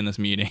wouldn't be in this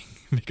meeting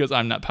because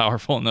I'm not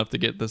powerful enough to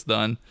get this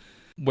done.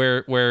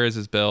 Where is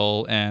his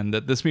bill? And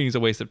that this meeting's a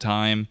waste of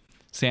time.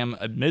 Sam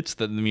admits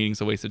that the meeting's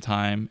a waste of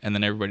time, and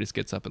then everybody just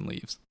gets up and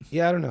leaves.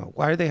 Yeah, I don't know.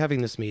 Why are they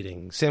having this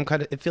meeting? Sam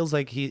it feels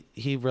like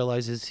he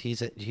realizes he's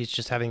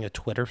just having a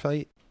Twitter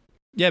fight.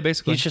 Yeah,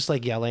 basically. He's just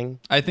like yelling.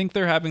 I think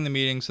they're having the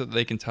meeting so that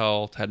they can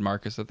tell Ted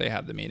Marcus that they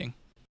had the meeting.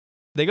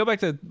 They go back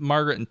to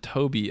Margaret and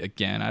Toby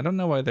again. I don't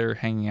know why they're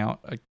hanging out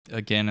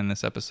again in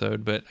this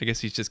episode, but I guess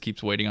he just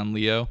keeps waiting on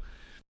Leo.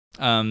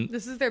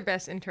 This is their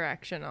best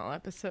interaction all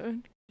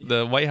episode.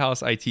 The White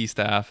House IT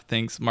staff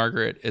thinks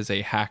Margaret is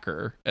a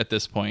hacker at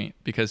this point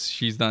because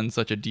she's done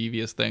such a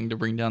devious thing to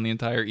bring down the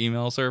entire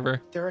email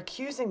server. They're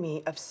accusing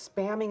me of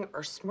spamming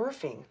or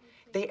smurfing.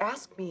 They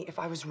asked me if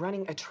I was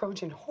running a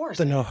Trojan horse.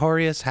 The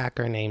notorious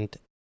hacker named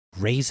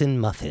Raisin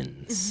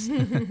Muffins.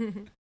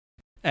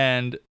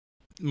 And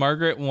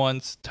Margaret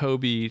wants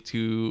Toby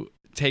to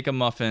take a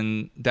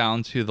muffin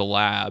down to the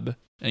lab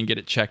and get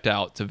it checked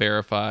out to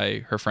verify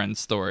her friend's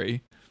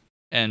story.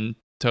 And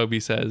Toby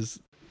says,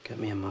 "Get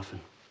me a muffin.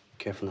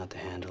 Careful not to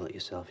handle it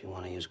yourself. You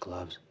want to use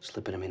gloves.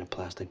 Slip it in me in a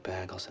plastic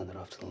bag. I'll send it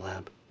off to the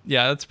lab."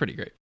 Yeah, that's pretty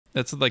great.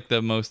 That's like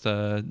the most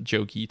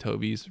jokey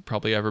Toby's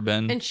probably ever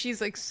been. And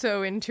she's like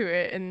so into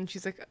it, and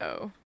she's like,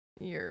 "Oh,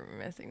 you're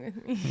messing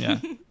with me." Yeah.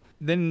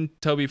 Then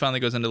Toby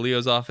finally goes into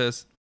Leo's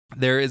office.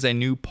 There is a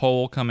new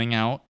poll coming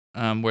out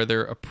where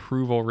their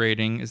approval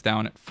rating is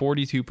down at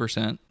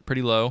 42%,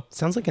 pretty low.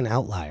 Sounds like an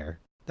outlier.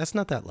 That's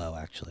not that low,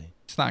 actually.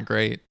 It's not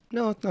great.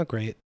 No, it's not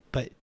great,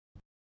 but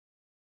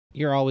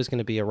you're always going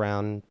to be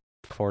around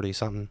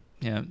 40-something.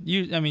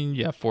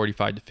 Yeah,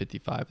 45 to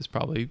 55 is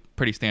probably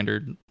pretty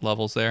standard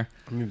levels there.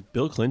 I mean,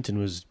 Bill Clinton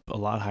was a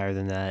lot higher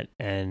than that,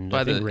 and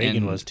I think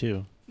Reagan was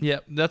too. Yeah,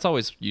 that's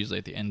always usually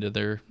at the end of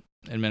their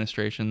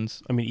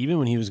administrations. I mean, even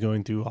when he was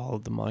going through all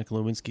of the Monica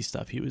Lewinsky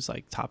stuff, he was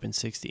like topping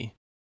 60.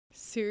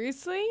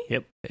 Seriously?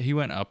 Yep. He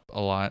went up a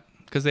lot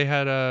because they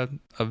had a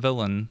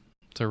villain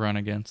to run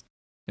against.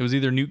 It was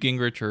either Newt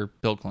Gingrich or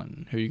Bill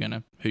Clinton. Who you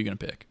gonna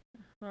pick?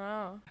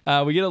 Wow.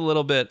 We get a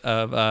little bit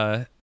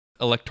of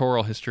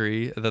electoral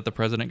history that the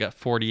president got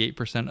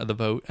 48% of the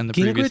vote in the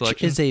previous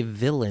election. Gingrich is a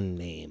villain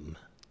name.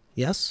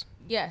 Yes?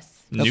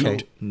 Yes.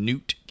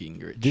 Newt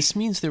Gingrich. This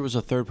means there was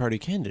a third-party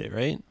candidate,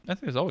 right? I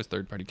think there's always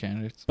third-party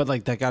candidates. But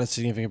like that got a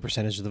significant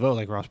percentage of the vote,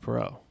 like Ross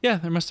Perot. Yeah,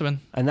 there must have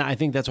been. And I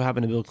think that's what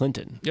happened to Bill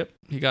Clinton. Yep.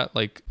 He got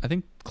I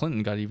think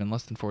Clinton got even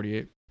less than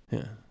 48.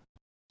 Yeah.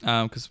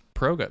 Because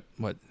Perot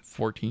got,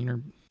 14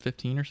 or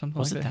 15 or something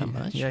was like that. that? Was it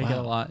that much? Yeah, he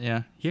got a lot,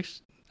 yeah.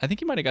 I think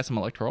he might have got some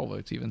electoral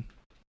votes even.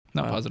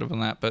 Not positive on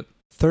that, but...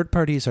 Third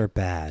parties are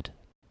bad.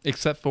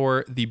 Except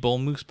for the Bull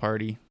Moose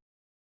Party.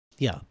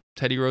 Yeah.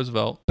 Teddy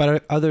Roosevelt.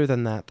 But other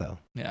than that, though.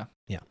 Yeah.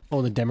 Yeah.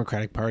 Oh, the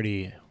Democratic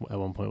Party at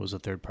one point was a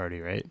third party,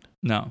 right?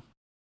 No.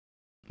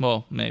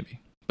 Well, maybe.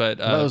 But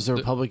that was the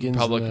Republicans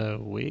and the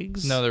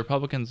Whigs? No, the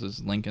Republicans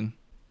is Lincoln.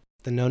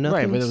 The Know-Nothings?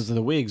 Right, but it was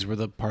the Whigs were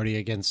the party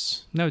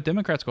against... No,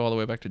 Democrats go all the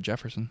way back to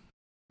Jefferson.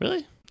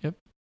 Really? Yep.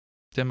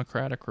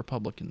 Democratic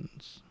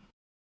Republicans.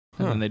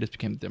 And then they just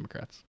became the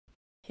Democrats.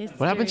 History.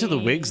 What happened to the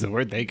Whigs?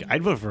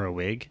 I'd vote for a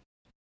wig.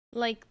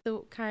 Like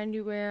the kind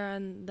you wear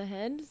on the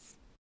heads?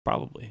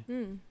 Probably.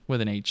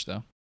 With an H,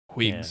 though.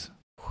 Whigs.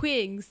 Yeah.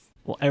 Whigs.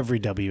 Well, every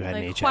W had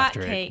like an H white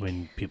after cake. it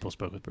when people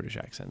spoke with British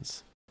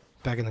accents.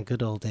 Back in the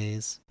good old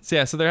days.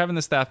 So they're having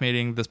the staff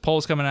meeting. This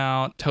poll's coming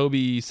out.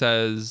 Toby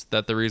says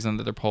that the reason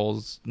that their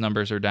polls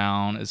numbers are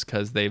down is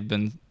because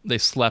they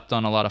slept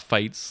on a lot of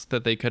fights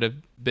that they could have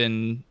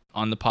been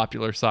on the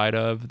popular side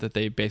of, that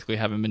they basically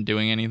haven't been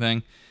doing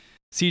anything.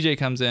 CJ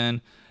comes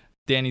in.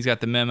 Danny's got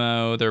the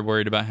memo. They're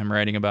worried about him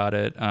writing about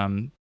it,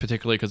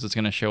 particularly because it's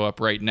going to show up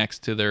right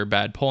next to their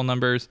bad poll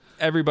numbers.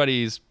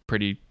 Everybody's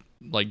pretty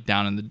like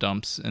down in the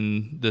dumps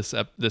in this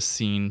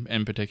scene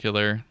in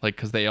particular, like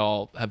because they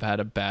all have had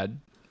a bad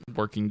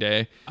working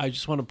day. I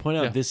just want to point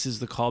out this is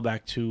the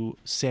callback to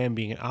Sam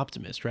being an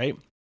optimist, right?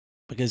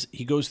 Because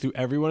he goes through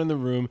everyone in the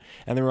room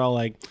and they're all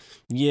like,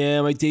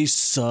 yeah, my day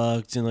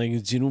sucked and like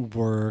it didn't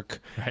work.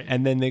 Right.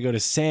 And then they go to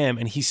Sam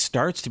and he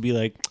starts to be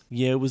like,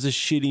 yeah, it was a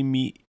shitty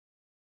meet.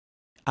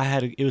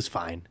 It was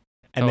fine.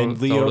 And then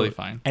Leo, totally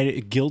fine. And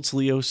it guilts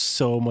Leo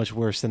so much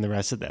worse than the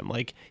rest of them.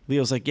 Like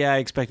Leo's like, yeah, I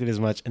expected as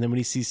much. And then when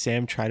he sees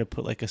Sam try to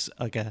put like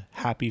a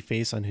happy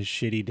face on his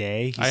shitty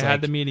day, I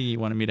had the meeting you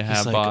wanted me to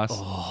have, boss.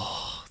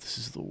 Oh, this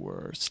is the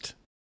worst.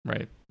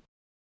 Right.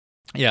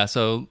 Yeah.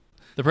 So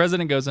the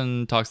president goes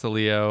and talks to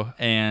Leo,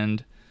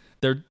 and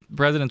the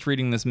president's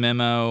reading this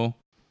memo.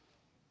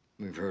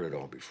 We've heard it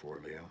all before,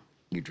 Leo.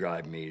 You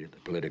drive me to the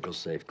political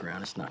safe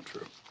ground. It's not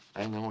true.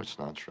 I know it's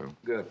not true.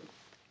 Good.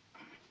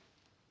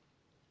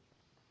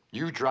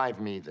 You drive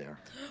me there.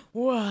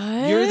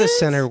 What? You're the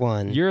center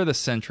one. You're the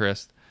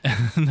centrist.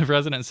 And the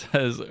president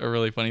says a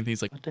really funny thing.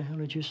 He's like, what the hell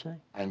did you say?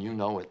 And you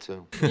know it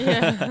too.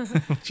 Yeah.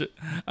 Which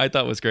I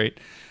thought was great.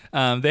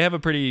 They have a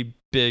pretty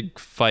big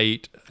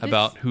fight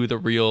about who the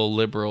real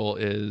liberal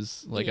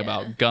is, like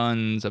about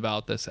guns,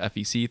 about this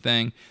FEC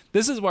thing.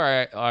 This is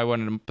where I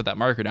wanted to put that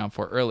marker down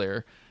for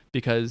earlier,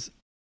 because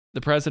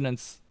the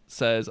president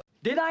says,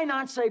 Did I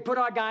not say put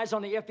our guys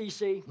on the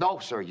FEC? No,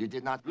 sir, you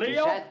did not.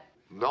 Leo?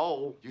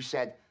 You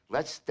said,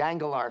 let's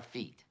dangle our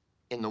feet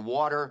in the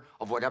water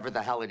of whatever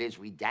the hell it is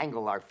we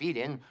dangle our feet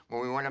in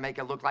when we want to make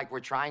it look like we're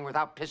trying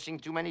without pissing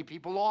too many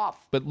people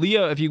off. But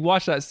Leo, if you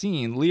watch that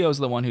scene, Leo's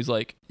the one who's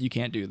like, you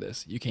can't do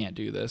this. You can't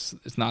do this.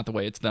 It's not the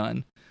way it's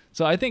done.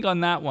 So I think on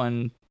that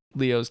one,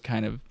 Leo's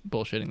kind of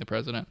bullshitting the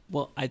president.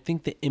 Well, I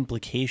think the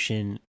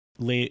implication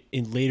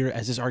later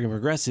as this argument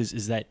progresses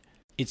is that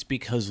it's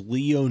because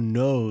Leo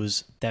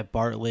knows that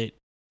Bartlett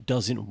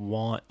doesn't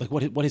want, like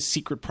what his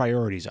secret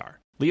priorities are.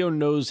 Leo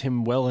knows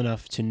him well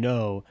enough to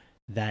know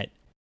that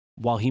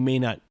while he may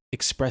not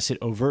express it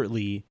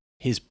overtly,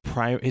 his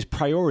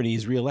priority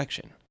is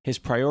re-election. His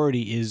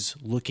priority is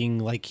looking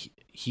like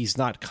he's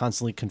not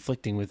constantly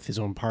conflicting with his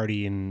own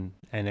party and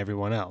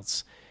everyone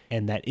else.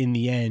 And that in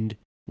the end,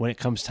 when it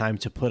comes time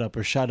to put up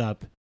or shut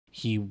up,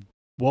 he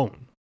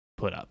won't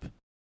put up.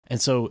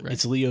 And so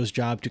It's Leo's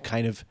job to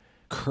kind of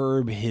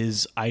curb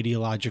his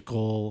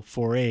ideological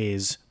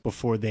forays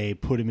before they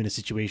put him in a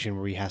situation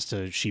where he has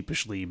to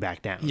sheepishly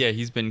back down. Yeah,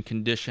 he's been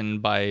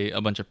conditioned by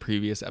a bunch of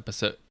previous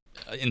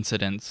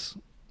incidents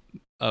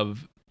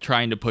of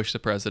trying to push the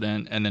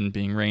president and then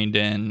being reined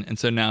in. And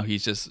so now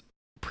he's just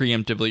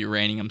preemptively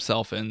reining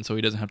himself in so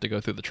he doesn't have to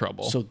go through the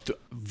trouble. So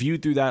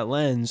viewed through that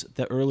lens,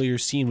 the earlier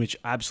scene, which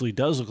absolutely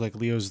does look like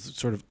Leo's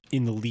sort of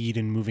in the lead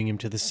and moving him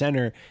to the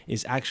center,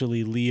 is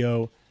actually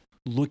Leo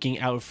looking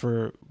out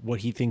for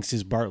what he thinks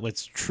is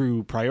Bartlett's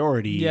true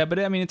priority. Yeah, but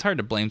I mean, it's hard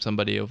to blame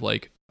somebody of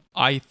like,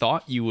 I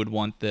thought you would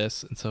want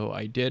this, and so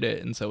I did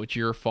it, and so it's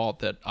your fault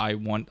that I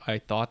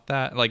thought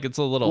that. Like, it's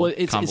a little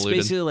convoluted. It's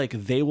basically like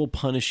they will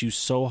punish you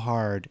so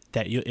hard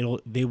that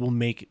they will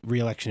make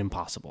re-election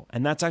impossible.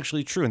 And that's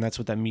actually true, and that's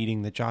what that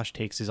meeting that Josh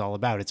takes is all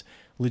about. It's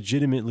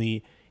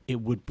legitimately, it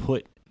would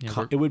put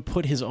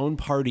his own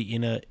party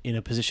in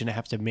a position to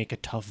have to make a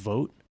tough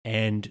vote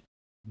and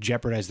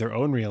jeopardize their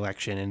own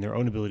re-election and their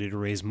own ability to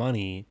raise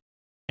money.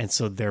 And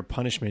so their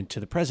punishment to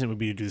the president would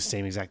be to do the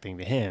same exact thing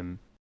to him.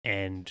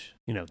 And,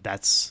 you know,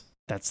 that's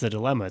the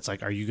dilemma. It's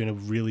like, are you going to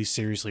really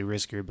seriously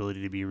risk your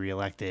ability to be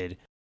reelected,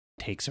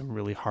 take some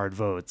really hard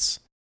votes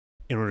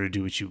in order to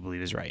do what you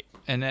believe is right?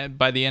 And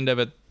by the end of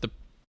it, the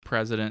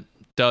president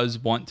does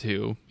want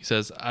to. He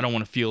says, I don't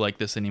want to feel like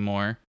this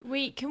anymore.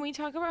 Wait, can we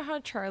talk about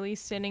how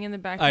Charlie's standing in the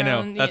background?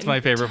 I know. That's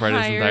my favorite part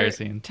of this entire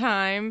scene.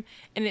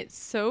 And it's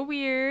so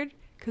weird.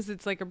 Because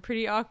it's like a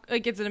pretty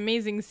like it's an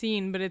amazing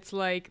scene, but it's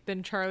like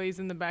then Charlie's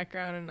in the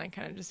background, and I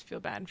kind of just feel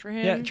bad for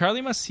him. Yeah,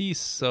 Charlie must see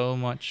so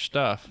much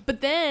stuff.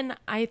 But then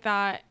I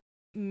thought,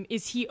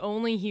 is he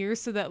only here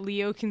so that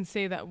Leo can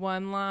say that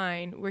one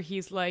line where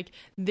he's like,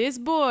 "This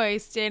boy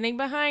standing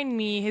behind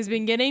me has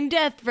been getting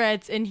death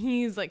threats," and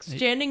he's like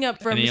standing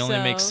up for himself. And he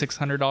only makes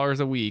 $600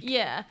 a week.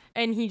 Yeah,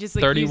 and he just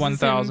like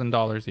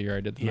 $31,000 a year.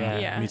 I did the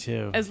math. Yeah, me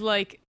too. As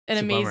like an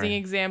amazing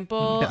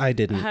example. I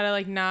didn't. How to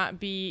like not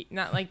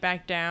like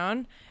back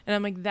down. And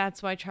I'm like,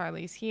 that's why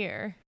Charlie's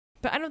here.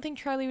 But I don't think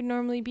Charlie would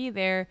normally be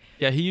there.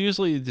 Yeah, he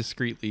usually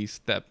discreetly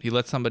he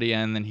lets somebody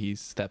in, then he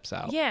steps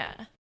out. Yeah.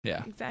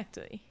 Yeah.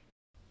 Exactly.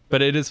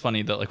 But it is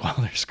funny that like while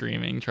they're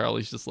screaming,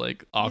 Charlie's just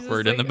like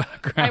awkward just, in the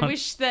background. I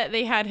wish that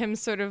they had him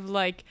sort of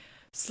like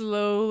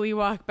slowly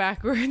walk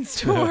backwards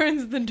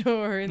towards the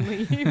door and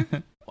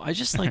leave. I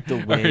just like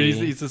the Or way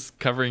he's just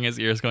covering his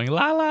ears going,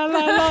 la, la,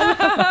 la,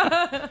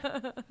 la,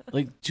 la.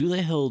 like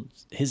Julia Hill,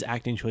 his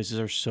acting choices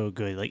are so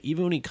good. Like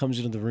even when he comes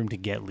into the room to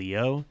get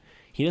Leo,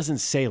 he doesn't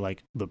say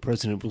like the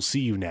president will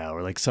see you now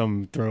or like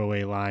some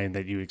throwaway line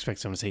that you expect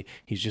someone to say.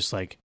 He's just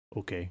like,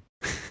 okay.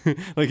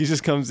 Like he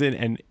just comes in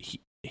and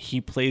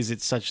he plays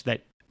it such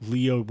that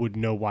Leo would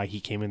know why he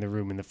came in the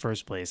room in the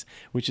first place,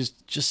 which is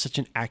just such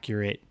an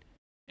accurate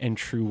and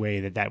true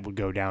way that would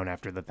go down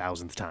after the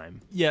 1,000th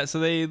time. Yeah, so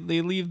they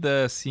leave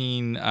the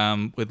scene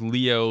with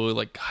Leo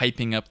like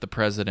hyping up the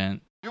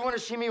president. You want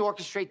to see me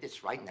orchestrate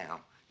this right now?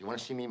 You want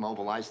to see me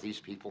mobilize these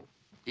people?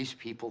 These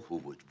people who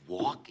would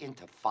walk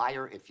into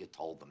fire if you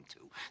told them to.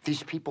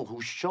 These people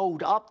who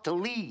showed up to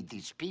lead.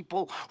 These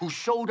people who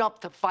showed up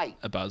to fight.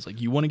 About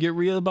like, you want to get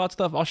real about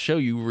stuff? I'll show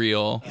you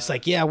real. He's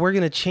like, yeah, we're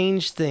going to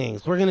change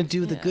things. We're going to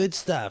do the good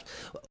stuff.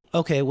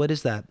 Okay, what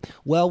is that?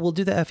 Well, we'll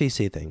do the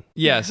FEC thing.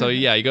 Yeah, so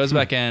he goes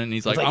back in and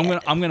he's like,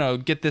 I'm gonna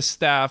get this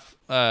staff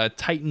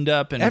tightened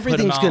up and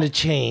everything's gonna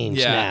change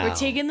now. We're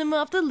taking them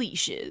off the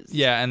leashes.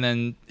 Yeah, and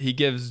then he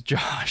gives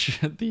Josh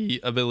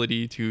the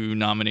ability to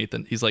nominate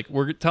them. He's like,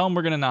 tell him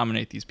we're gonna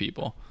nominate these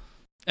people,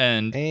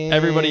 and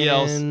everybody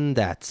else.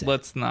 That's it.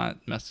 Let's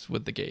not mess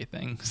with the gay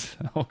thing.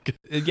 So,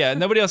 yeah,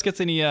 nobody else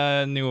gets any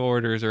new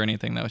orders or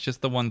anything though. It's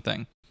just the one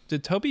thing.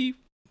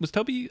 Was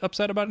Toby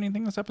upset about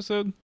anything this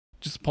episode?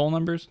 Just poll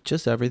numbers?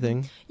 Just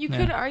everything. You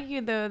could argue,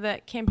 though,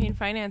 that campaign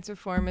finance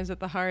reform is at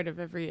the heart of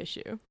every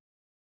issue.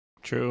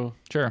 True.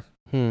 Sure.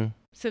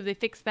 So if they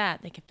fix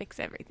that, they can fix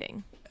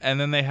everything. And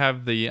then they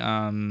have the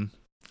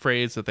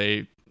phrase that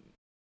they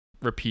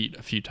repeat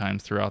a few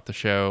times throughout the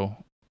show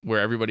where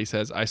everybody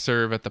says, I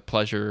serve at the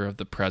pleasure of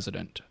the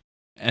president.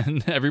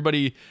 And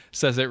everybody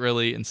says it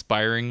really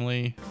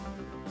inspiringly.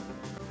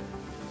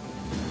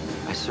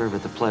 I serve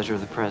at the pleasure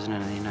of the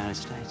President of the United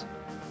States.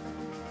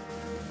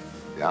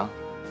 Yeah?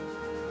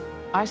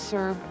 I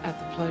serve at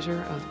the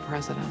pleasure of the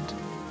president.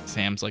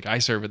 Sam's like, I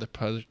serve at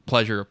the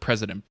pleasure of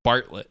President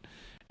Bartlett.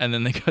 And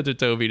then they go to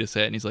Toby to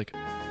say it, and he's like,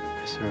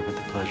 I serve at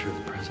the pleasure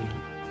of the president.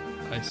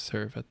 I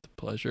serve at the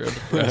pleasure of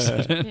the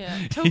president.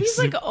 Yeah, Toby's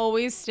like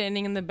always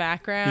standing in the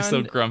background. He's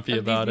so grumpy of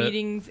about these it.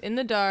 Meetings in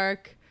the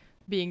dark,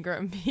 being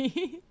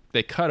grumpy.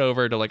 They cut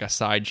over to like a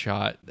side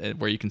shot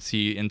where you can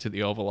see into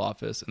the Oval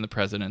Office, and the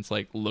president's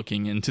like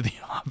looking into the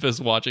office,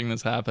 watching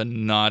this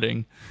happen,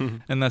 nodding.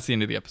 And that's the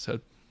end of the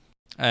episode.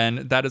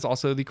 And that is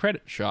also the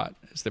credit shot.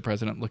 It's the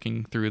president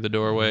looking through the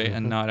doorway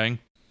and nodding.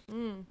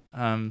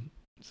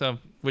 So,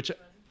 which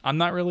I'm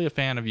not really a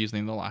fan of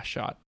using the last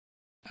shot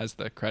as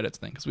the credits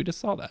thing, because we just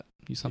saw that.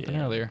 Use something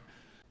earlier.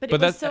 But it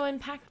was so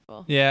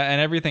impactful. Yeah,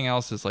 and everything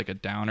else is like a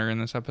downer in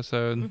this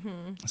episode.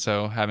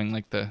 So having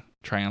like the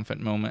triumphant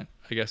moment,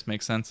 I guess,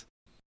 makes sense.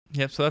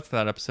 Yep, so that's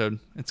that episode.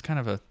 It's kind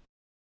of a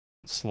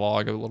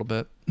slog a little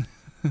bit.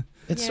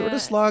 It's sort of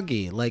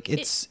sloggy. Like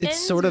it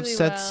sort of really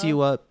sets well.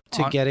 you up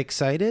to get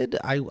excited.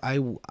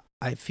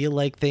 I feel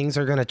like things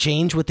are gonna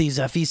change with these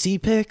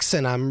FEC picks,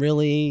 and I'm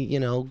really,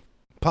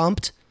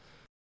 pumped.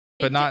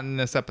 But not in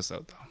this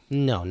episode, though.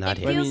 No, not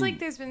here. It feels like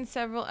there's been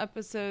several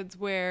episodes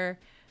where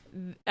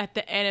at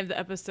the end of the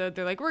episode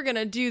they're like, we're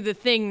gonna do the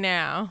thing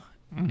now.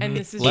 And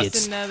this is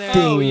just another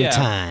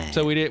time.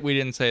 So we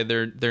didn't say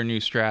their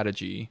new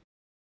strategy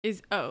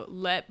is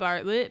let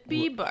Bartlett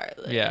be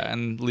Bartlett. Yeah,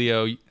 and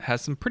Leo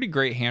has some pretty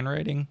great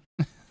handwriting.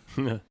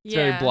 It's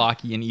very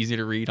blocky and easy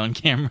to read on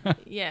camera.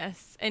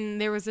 Yes,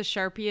 and there was a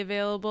Sharpie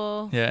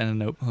available. Yeah,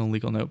 and a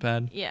legal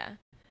notepad. Yeah,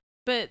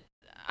 but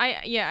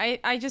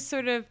I just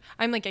sort of,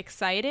 I'm like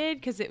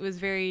excited because it was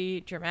very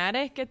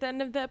dramatic at the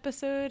end of the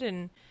episode,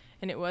 and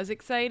it was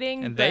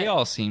exciting. And they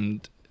all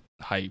seemed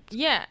hyped.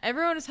 Yeah,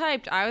 everyone was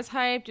hyped. I was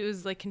hyped. It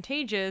was like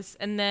contagious,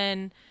 and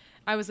then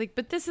I was like,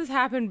 but this has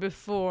happened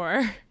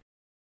before.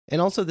 And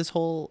also, this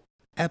whole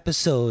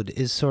episode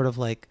is sort of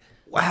like,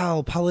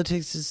 wow,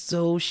 politics is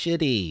so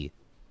shitty.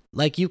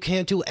 Like, you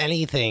can't do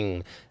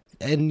anything.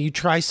 And you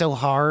try so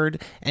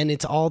hard, and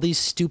it's all these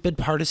stupid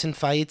partisan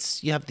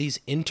fights. You have these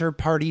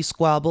inter-party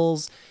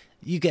squabbles.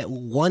 You get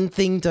one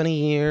thing done a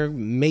year,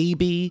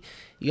 maybe.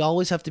 You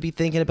always have to be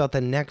thinking about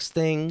the next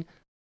thing.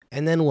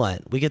 And then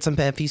what? We get some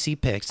FEC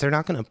picks. They're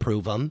not going to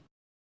approve them.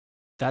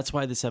 That's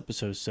why this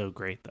episode is so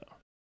great, though.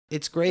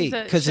 It's great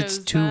because it's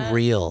too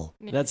real.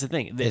 That's the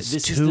thing. It's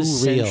This too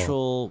is the real.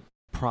 central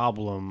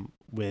problem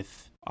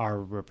with our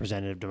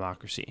representative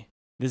democracy.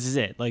 This is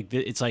it. Like,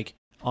 it's like,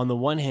 on the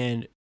one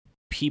hand,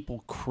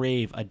 people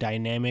crave a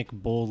dynamic,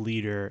 bold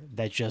leader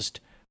that just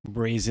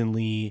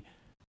brazenly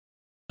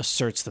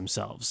asserts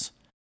themselves.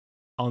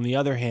 On the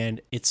other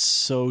hand, it's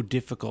so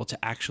difficult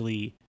to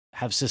actually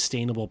have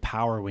sustainable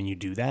power when you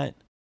do that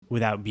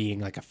without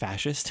being like a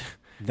fascist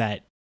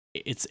that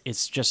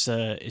it's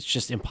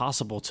just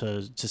impossible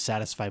to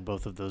satisfy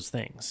both of those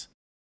things.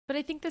 But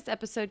I think this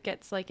episode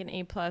gets like an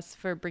A+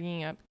 for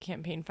bringing up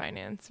campaign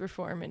finance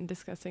reform and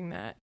discussing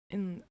that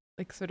in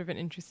like sort of an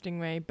interesting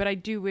way. But I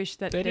do wish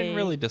that they didn't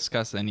really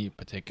discuss any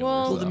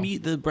particulars. Well,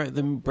 though.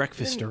 the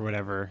breakfast or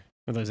whatever,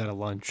 or those at a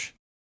lunch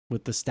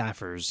with the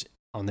staffers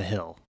on the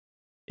Hill.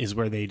 is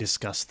where they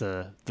discuss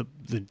the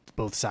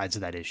both sides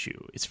of that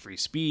issue. It's free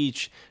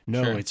speech.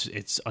 No, Sure.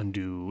 it's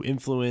undue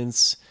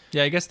influence.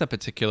 Yeah, I guess the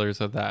particulars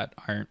of that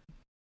aren't.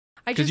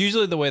 Because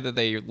usually the way that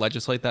they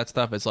legislate that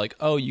stuff is like,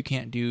 oh, you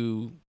can't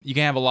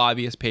have a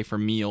lobbyist pay for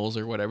meals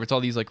or whatever. It's all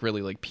these like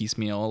really like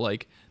piecemeal,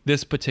 like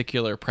this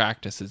particular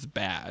practice is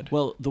bad.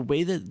 Well, the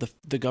way that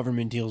the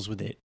government deals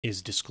with it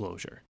is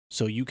disclosure.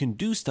 So you can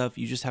do stuff,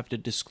 you just have to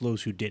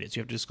disclose who did it. So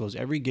you have to disclose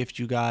every gift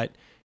you got,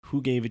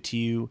 who gave it to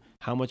you,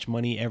 how much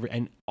money,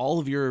 and all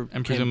of your...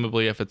 And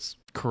presumably if it's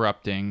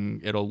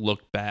corrupting, it'll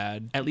look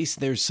bad. At least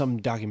there's some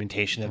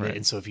documentation of Right. it.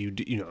 And so if you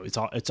do,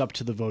 it's up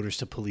to the voters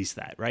to police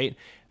that, right?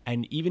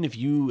 And even if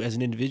you as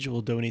an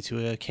individual donate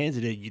to a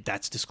candidate,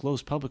 that's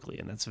disclosed publicly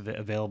and that's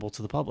available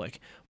to the public.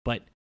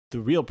 But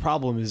the real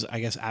problem is, I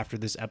guess, after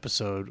this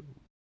episode,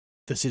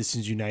 the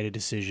Citizens United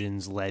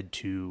decisions led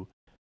to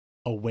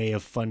a way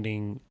of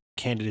funding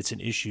candidates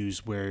and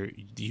issues where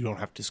you don't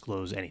have to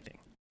disclose anything.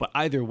 But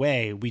either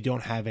way, we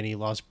don't have any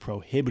laws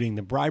prohibiting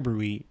the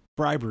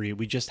bribery.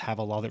 We just have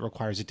a law that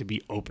requires it to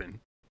be open.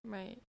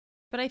 Right.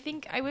 But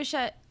I wish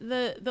that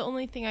the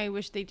only thing I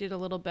wish they did a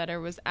little better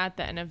was at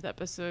the end of the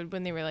episode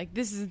when they were like,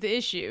 this is the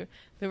issue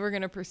that we're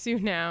going to pursue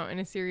now in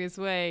a serious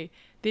way.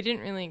 They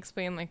didn't really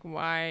explain like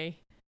why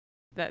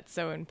that's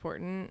so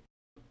important.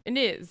 It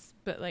is,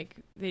 but like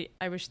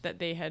I wish that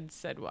they had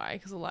said why,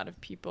 because a lot of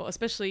people,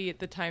 especially at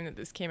the time that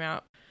this came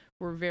out,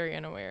 were very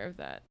unaware of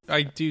that.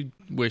 I do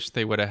wish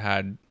they would have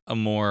had a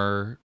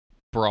more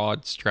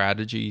broad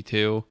strategy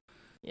too.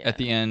 Yeah. At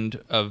the end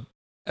of,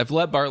 if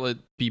Let Bartlett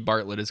Be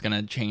Bartlett is going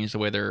to change the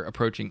way they're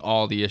approaching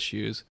all the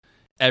issues,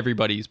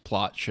 everybody's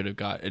plot should have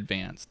got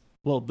advanced.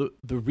 Well,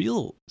 the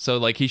real... So,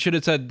 like, he should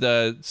have said,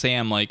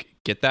 Sam, like,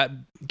 get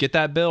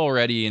that bill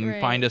ready and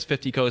Right. find us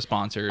 50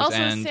 co-sponsors. Also,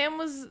 and Sam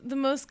was the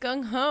most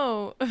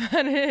gung-ho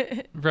about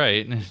it.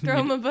 Right. Throw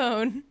him a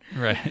bone.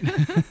 Right.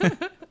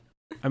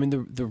 I mean,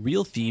 the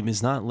real theme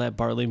is not let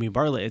Bartlett be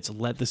Bartlett. It's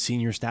let the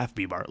senior staff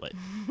be Bartlett.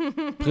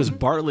 Because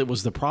Bartlett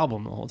was the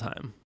problem the whole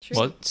time.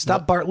 What?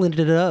 Stop Bartletting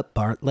it up,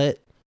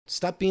 Bartlett.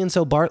 Stop being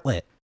so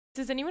Bartlett.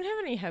 Does anyone have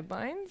any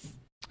headlines?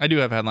 I do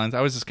have headlines.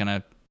 I was just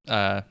going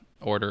to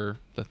order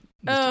the...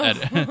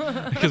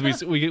 Because we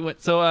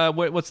so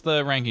what's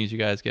the rankings you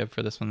guys give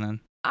for this one then?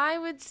 I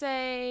would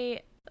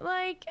say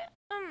like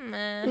a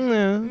meh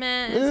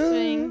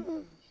swing.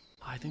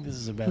 I think this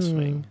is the best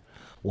swing.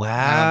 Wow.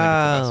 I don't think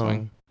it's the best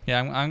swing.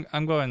 Yeah,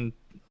 I'm going.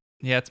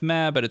 Yeah, it's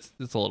meh, but it's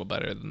a little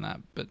better than that.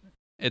 But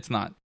it's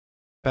not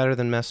Better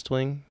than Mess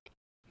Swing?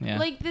 Yeah.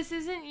 Like this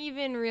isn't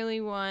even really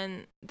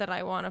one that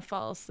I want to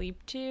fall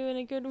asleep to in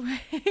a good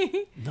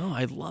way. No,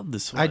 I love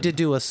this one. I did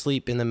do a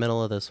sleep in the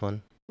middle of this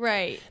one.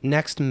 Right.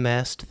 Next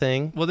messed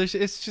thing. Well, it's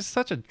just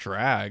such a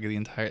drag.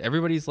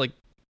 Everybody's like,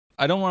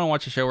 I don't want to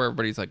watch a show where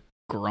everybody's like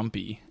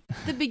grumpy.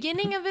 The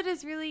beginning of it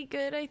is really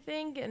good, I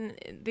think, and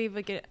they've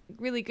like a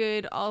really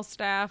good all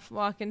staff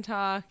walk and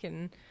talk,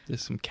 and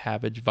There's some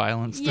cabbage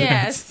violence.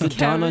 Yes, The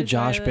Donna cabbage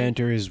Josh violence.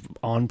 banter is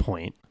on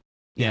point.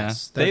 Yeah,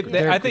 Yes, I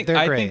they're think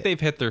great. they've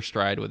hit their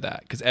stride with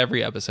that because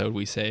every episode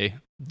we say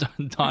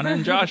Donna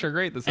and Josh are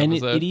great this And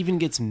episode. it even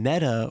gets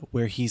meta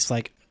where he's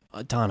like,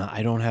 Donna,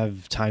 I don't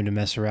have time to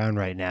mess around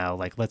right now.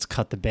 Like, let's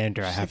cut the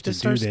banter. I She's have like, to "This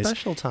is do our this.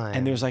 special time."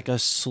 And there's like a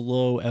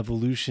slow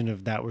evolution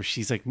of that where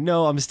she's like,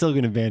 no, I'm still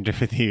going to banter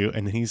with you.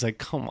 And then he's like,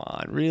 come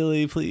on,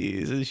 really,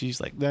 please? And she's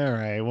like, all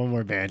right, one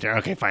more banter.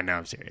 Okay, fine, now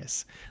I'm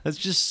serious. That's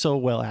just so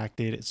well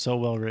acted. It's so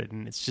well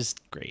written. It's just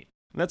great.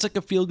 And that's like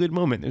a feel-good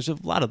moment. There's a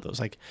lot of those,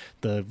 like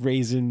the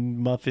raisin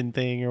muffin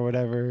thing or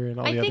whatever and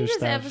all I the think other this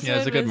stuff. episode Yeah,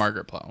 it's a good was-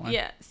 Margaret plot one.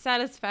 Yeah,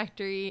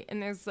 satisfactory,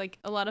 and there's like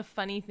a lot of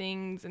funny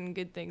things and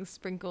good things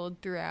sprinkled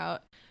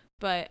throughout.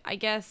 But I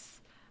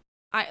guess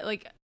I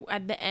like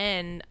at the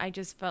end, I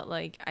just felt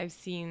like I've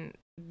seen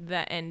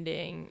the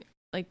ending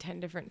like 10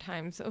 different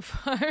times so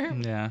far.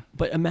 Yeah.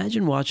 But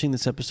imagine watching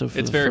this episode for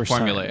It's the very first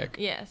time. formulaic.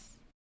 Yes.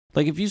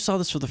 Like if you saw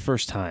this for the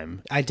first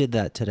time, I did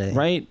that today.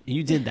 right?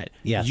 You did that.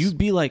 Yes. You'd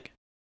be like,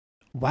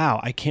 wow,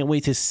 I can't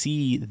wait to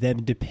see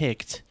them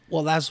depict.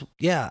 Well, I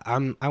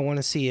want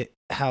to see it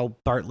how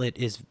Bartlett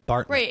is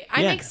Bartlett. Right.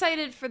 I'm Yeah.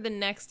 excited for the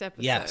next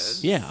episode.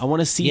 Yes. Yeah, I want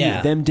to see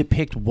Yeah. them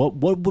depict what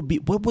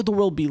would the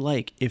world be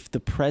like if the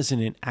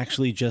president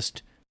actually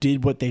just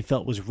did what they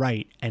felt was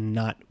right and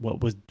not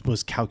what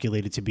was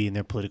calculated to be in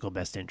their political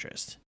best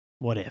interest.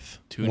 What if?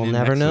 Tune We'll in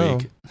never next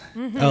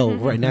know. week. Oh,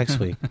 right, next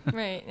week.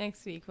 Right.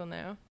 Next week we'll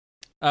know.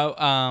 Oh,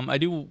 I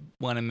do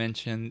want to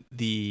mention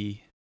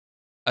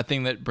a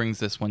thing that brings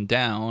this one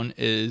down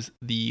is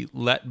the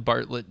 "Let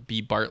Bartlett be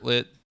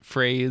Bartlett"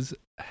 phrase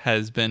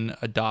has been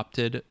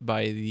adopted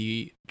by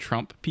the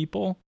Trump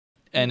people,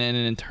 and in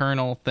an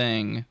internal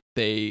thing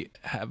they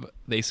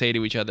say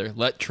to each other,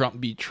 "Let Trump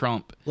be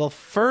Trump." Well,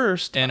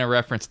 first, in a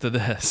reference to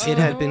this, it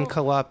had been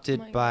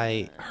co-opted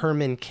by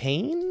Herman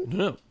Cain.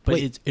 No, but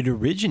Wait, it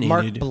originated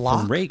Mark Bloch?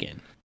 from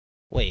Reagan.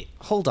 Wait,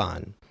 hold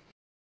on.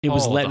 It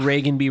was Hold "Let on.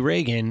 Reagan be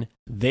Reagan."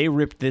 They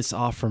ripped this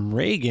off from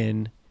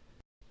Reagan,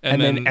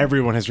 and then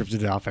everyone has ripped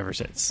it off ever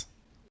since.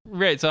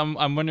 Right. So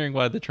I'm wondering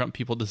why the Trump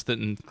people just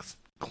didn't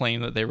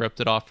claim that they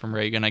ripped it off from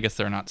Reagan. I guess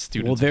they're not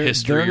students they're of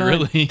history, not,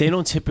 really. They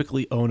don't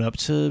typically own up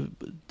to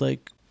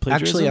like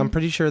plagiarism. Actually, I'm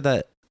pretty sure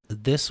that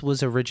this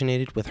was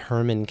originated with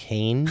Herman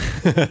Cain.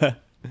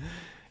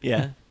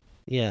 Yeah.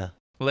 Yeah.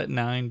 Let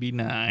 9 be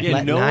 9. Yeah,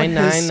 Let no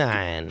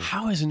 999.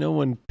 How has no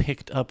one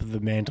picked up the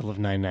mantle of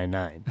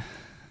 999?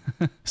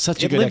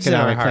 Such a It good lives in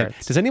our economic plan.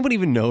 hearts. Does anyone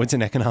even know it's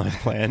an economic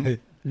plan?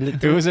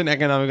 It was an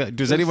economic.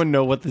 Does anyone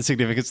know what the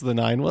significance of the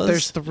 9 was?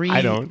 There's 3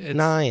 I don't.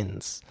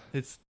 nines.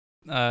 It's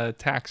flat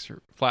tax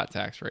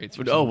rates.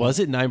 or Oh, something. was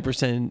it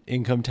 9%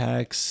 income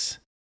tax,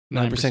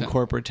 9%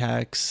 corporate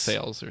tax,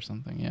 sales or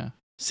something? Yeah.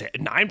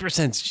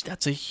 9%.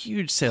 That's a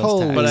huge sales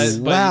Holy tax.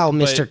 wow,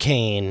 Mr.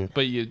 Kane.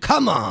 But you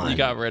Come on. You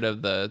got rid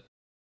of the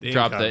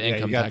drop the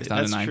income tax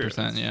down to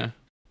 9%. Yeah.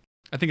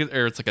 I think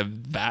it's like a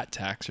VAT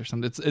tax or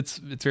something. It's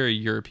very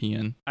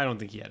European. I don't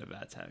think he had a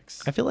VAT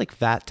tax. I feel like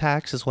VAT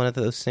tax is one of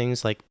those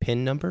things like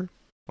PIN number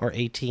or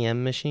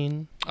ATM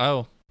machine.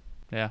 Oh,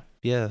 yeah.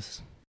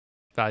 Yes.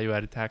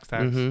 Value-added tax.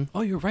 Mhm.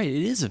 Oh, you're right.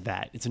 It is a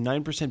VAT. It's a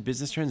 9%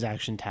 business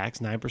transaction tax,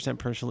 9%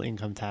 personal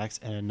income tax,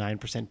 and a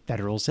 9%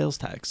 federal sales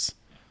tax.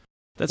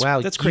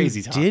 That's crazy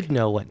You talk. did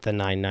know what the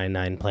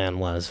 999 plan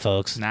was,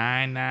 folks.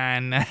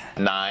 999.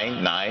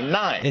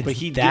 999. It's But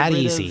he'd that get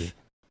rid easy. of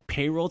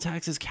payroll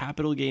taxes,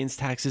 capital gains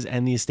taxes,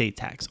 and the estate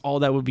tax. All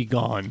that would be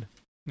gone.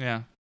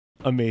 Yeah.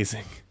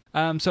 Amazing.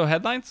 So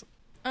headlines?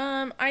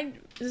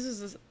 This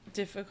is a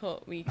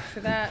difficult week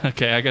for that.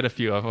 Okay, I got a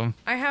few of them.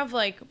 I have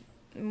like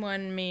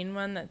one main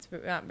one that's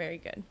not very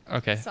good.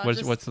 Okay, So I'll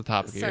what's just the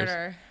topic of start yours?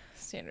 our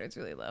standards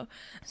really low.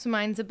 So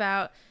mine's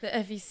about the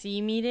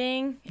FEC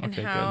meeting and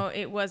Okay, how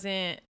it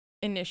wasn't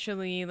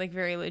initially like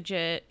very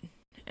legit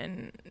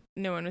and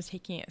no one was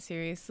taking it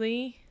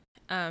seriously.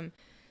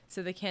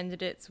 So the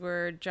candidates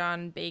were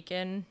John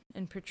Bacon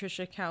and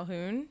Patricia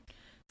Calhoun.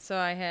 So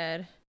I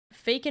had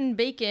Fakin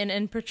Bacon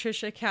and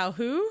Patricia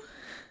Calhoun.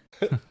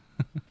 So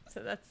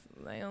that's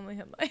my only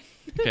headline.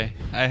 Okay,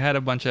 I had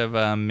a bunch of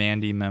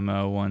Mandy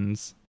memo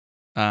ones.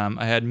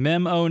 I had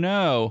Mem oh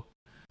no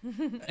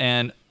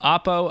and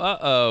Oppo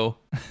uh-oh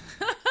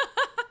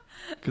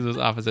because it was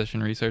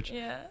opposition research.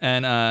 Yeah.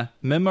 And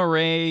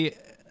Memoray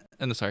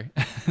and sorry,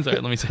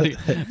 let me say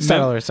it.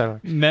 Settler.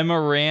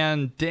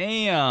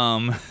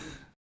 Memorandum.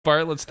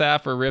 Bartlett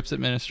staffer rips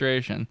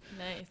administration.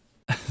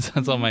 Nice. So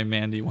that's all my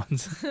Mandy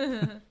ones.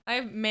 I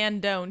have man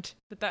don't,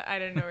 but that I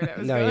didn't know where that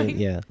was No, going.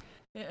 yeah.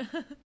 Yeah.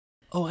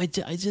 Oh, I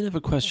did have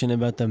a question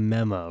about the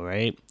memo,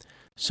 right?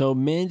 So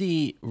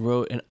Mandy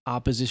wrote an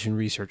opposition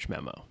research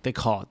memo. They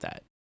call it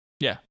that.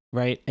 Yeah.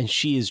 Right? And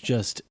she is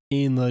just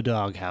in the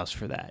doghouse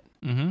for that.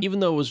 Mm-hmm. Even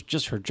though it was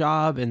just her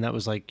job and that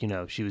was like,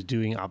 she was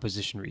doing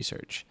opposition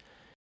research.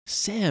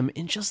 Sam,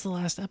 in just the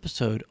last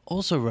episode,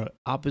 also wrote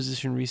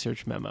opposition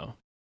research memo.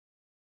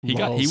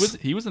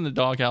 He was in the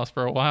doghouse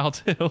for a while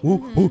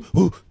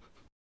too.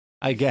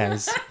 I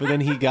guess, but then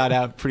he got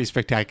out pretty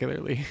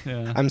spectacularly.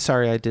 Yeah. I'm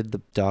sorry I did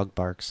the dog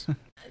barks.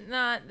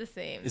 Not the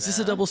same. Is this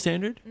a double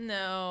standard?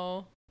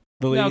 No.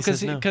 The lady No,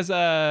 says no. because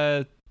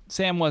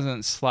Sam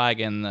wasn't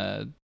slagging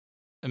the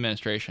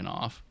administration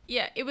off.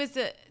 Yeah, it was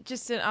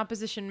just an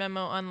opposition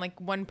memo on like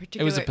one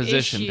particular It was a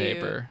position issue.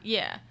 paper.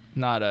 Yeah.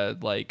 Not a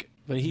like.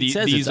 But he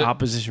says it's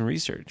opposition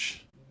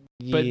research.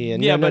 But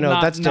no,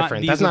 that's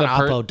different. That's not an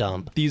oppo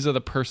dump. These are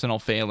the personal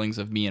failings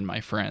of me and my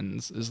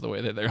friends, is the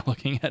way that they're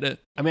looking at it.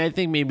 I mean, I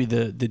think maybe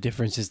the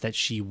difference is that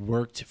she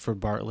worked for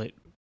Bartlett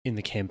in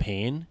the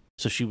campaign,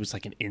 so she was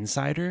like an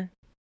insider,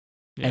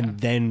 and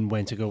then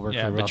went to go work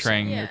for Russell.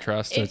 betraying your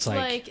trust. So it's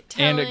like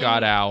and it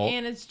got out.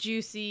 And it's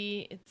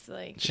juicy. It's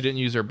like She didn't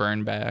use her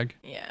burn bag.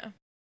 Yeah.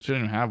 She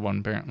didn't have one,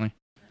 apparently.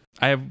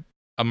 I have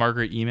a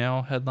Margaret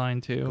email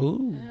headline, too.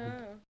 Ooh.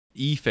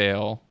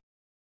 E-fail.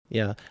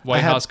 Yeah.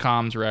 White House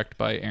comms wrecked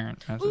by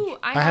errant message. Ooh,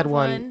 I had have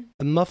one.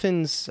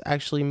 Muffins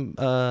actually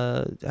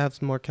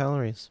have more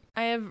calories.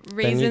 I have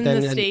raisin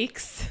the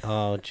steaks.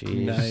 Oh, geez.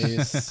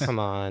 Nice. Come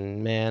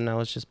on, man. I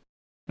was just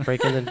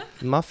breaking the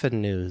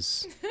muffin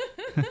news.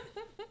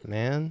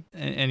 Man.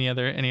 Any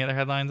other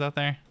headlines out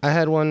there? I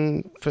had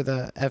one for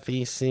the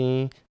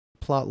FEC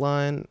plot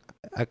line.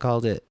 I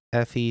called it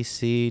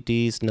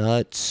FECD's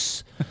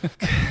nuts.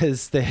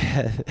 Because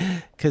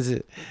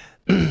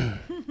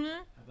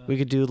we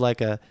could do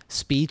like a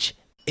speech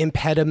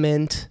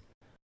impediment.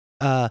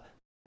 A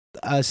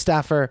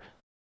staffer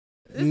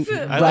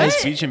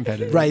speech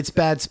impediment. writes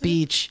bad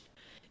speech.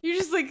 You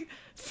just like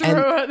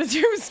throw out the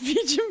term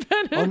speech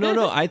impediment. Oh,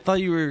 no. I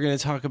thought you were going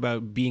to talk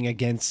about being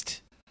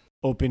against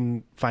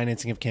open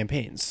financing of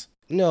campaigns.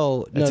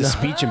 No. That's a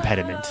speech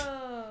impediment.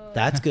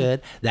 That's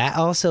good. That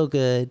also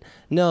good.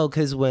 No,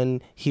 because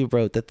when he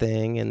wrote the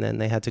thing and then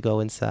they had to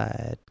go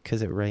inside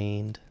because it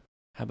rained.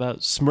 How about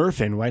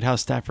Smurfin, White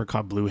House staffer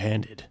caught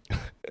blue-handed?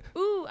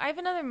 Ooh, I have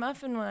another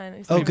muffin one.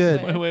 It's Oh,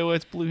 good. Wait,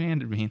 what's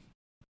blue-handed mean?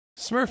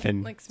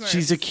 Smurfing. Like Smurfs.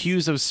 She's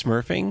accused of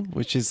smurfing,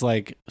 which is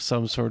like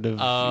some sort of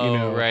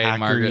right, hackery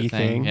Margaret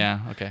thing.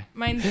 Yeah, okay.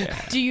 Mine's,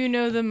 do you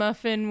know the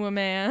muffin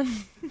woman?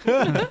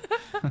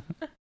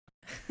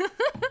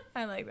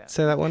 I like that.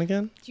 Say that one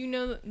again. Do you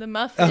know the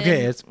muffin?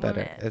 Okay, it's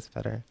better. woman? It's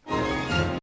better.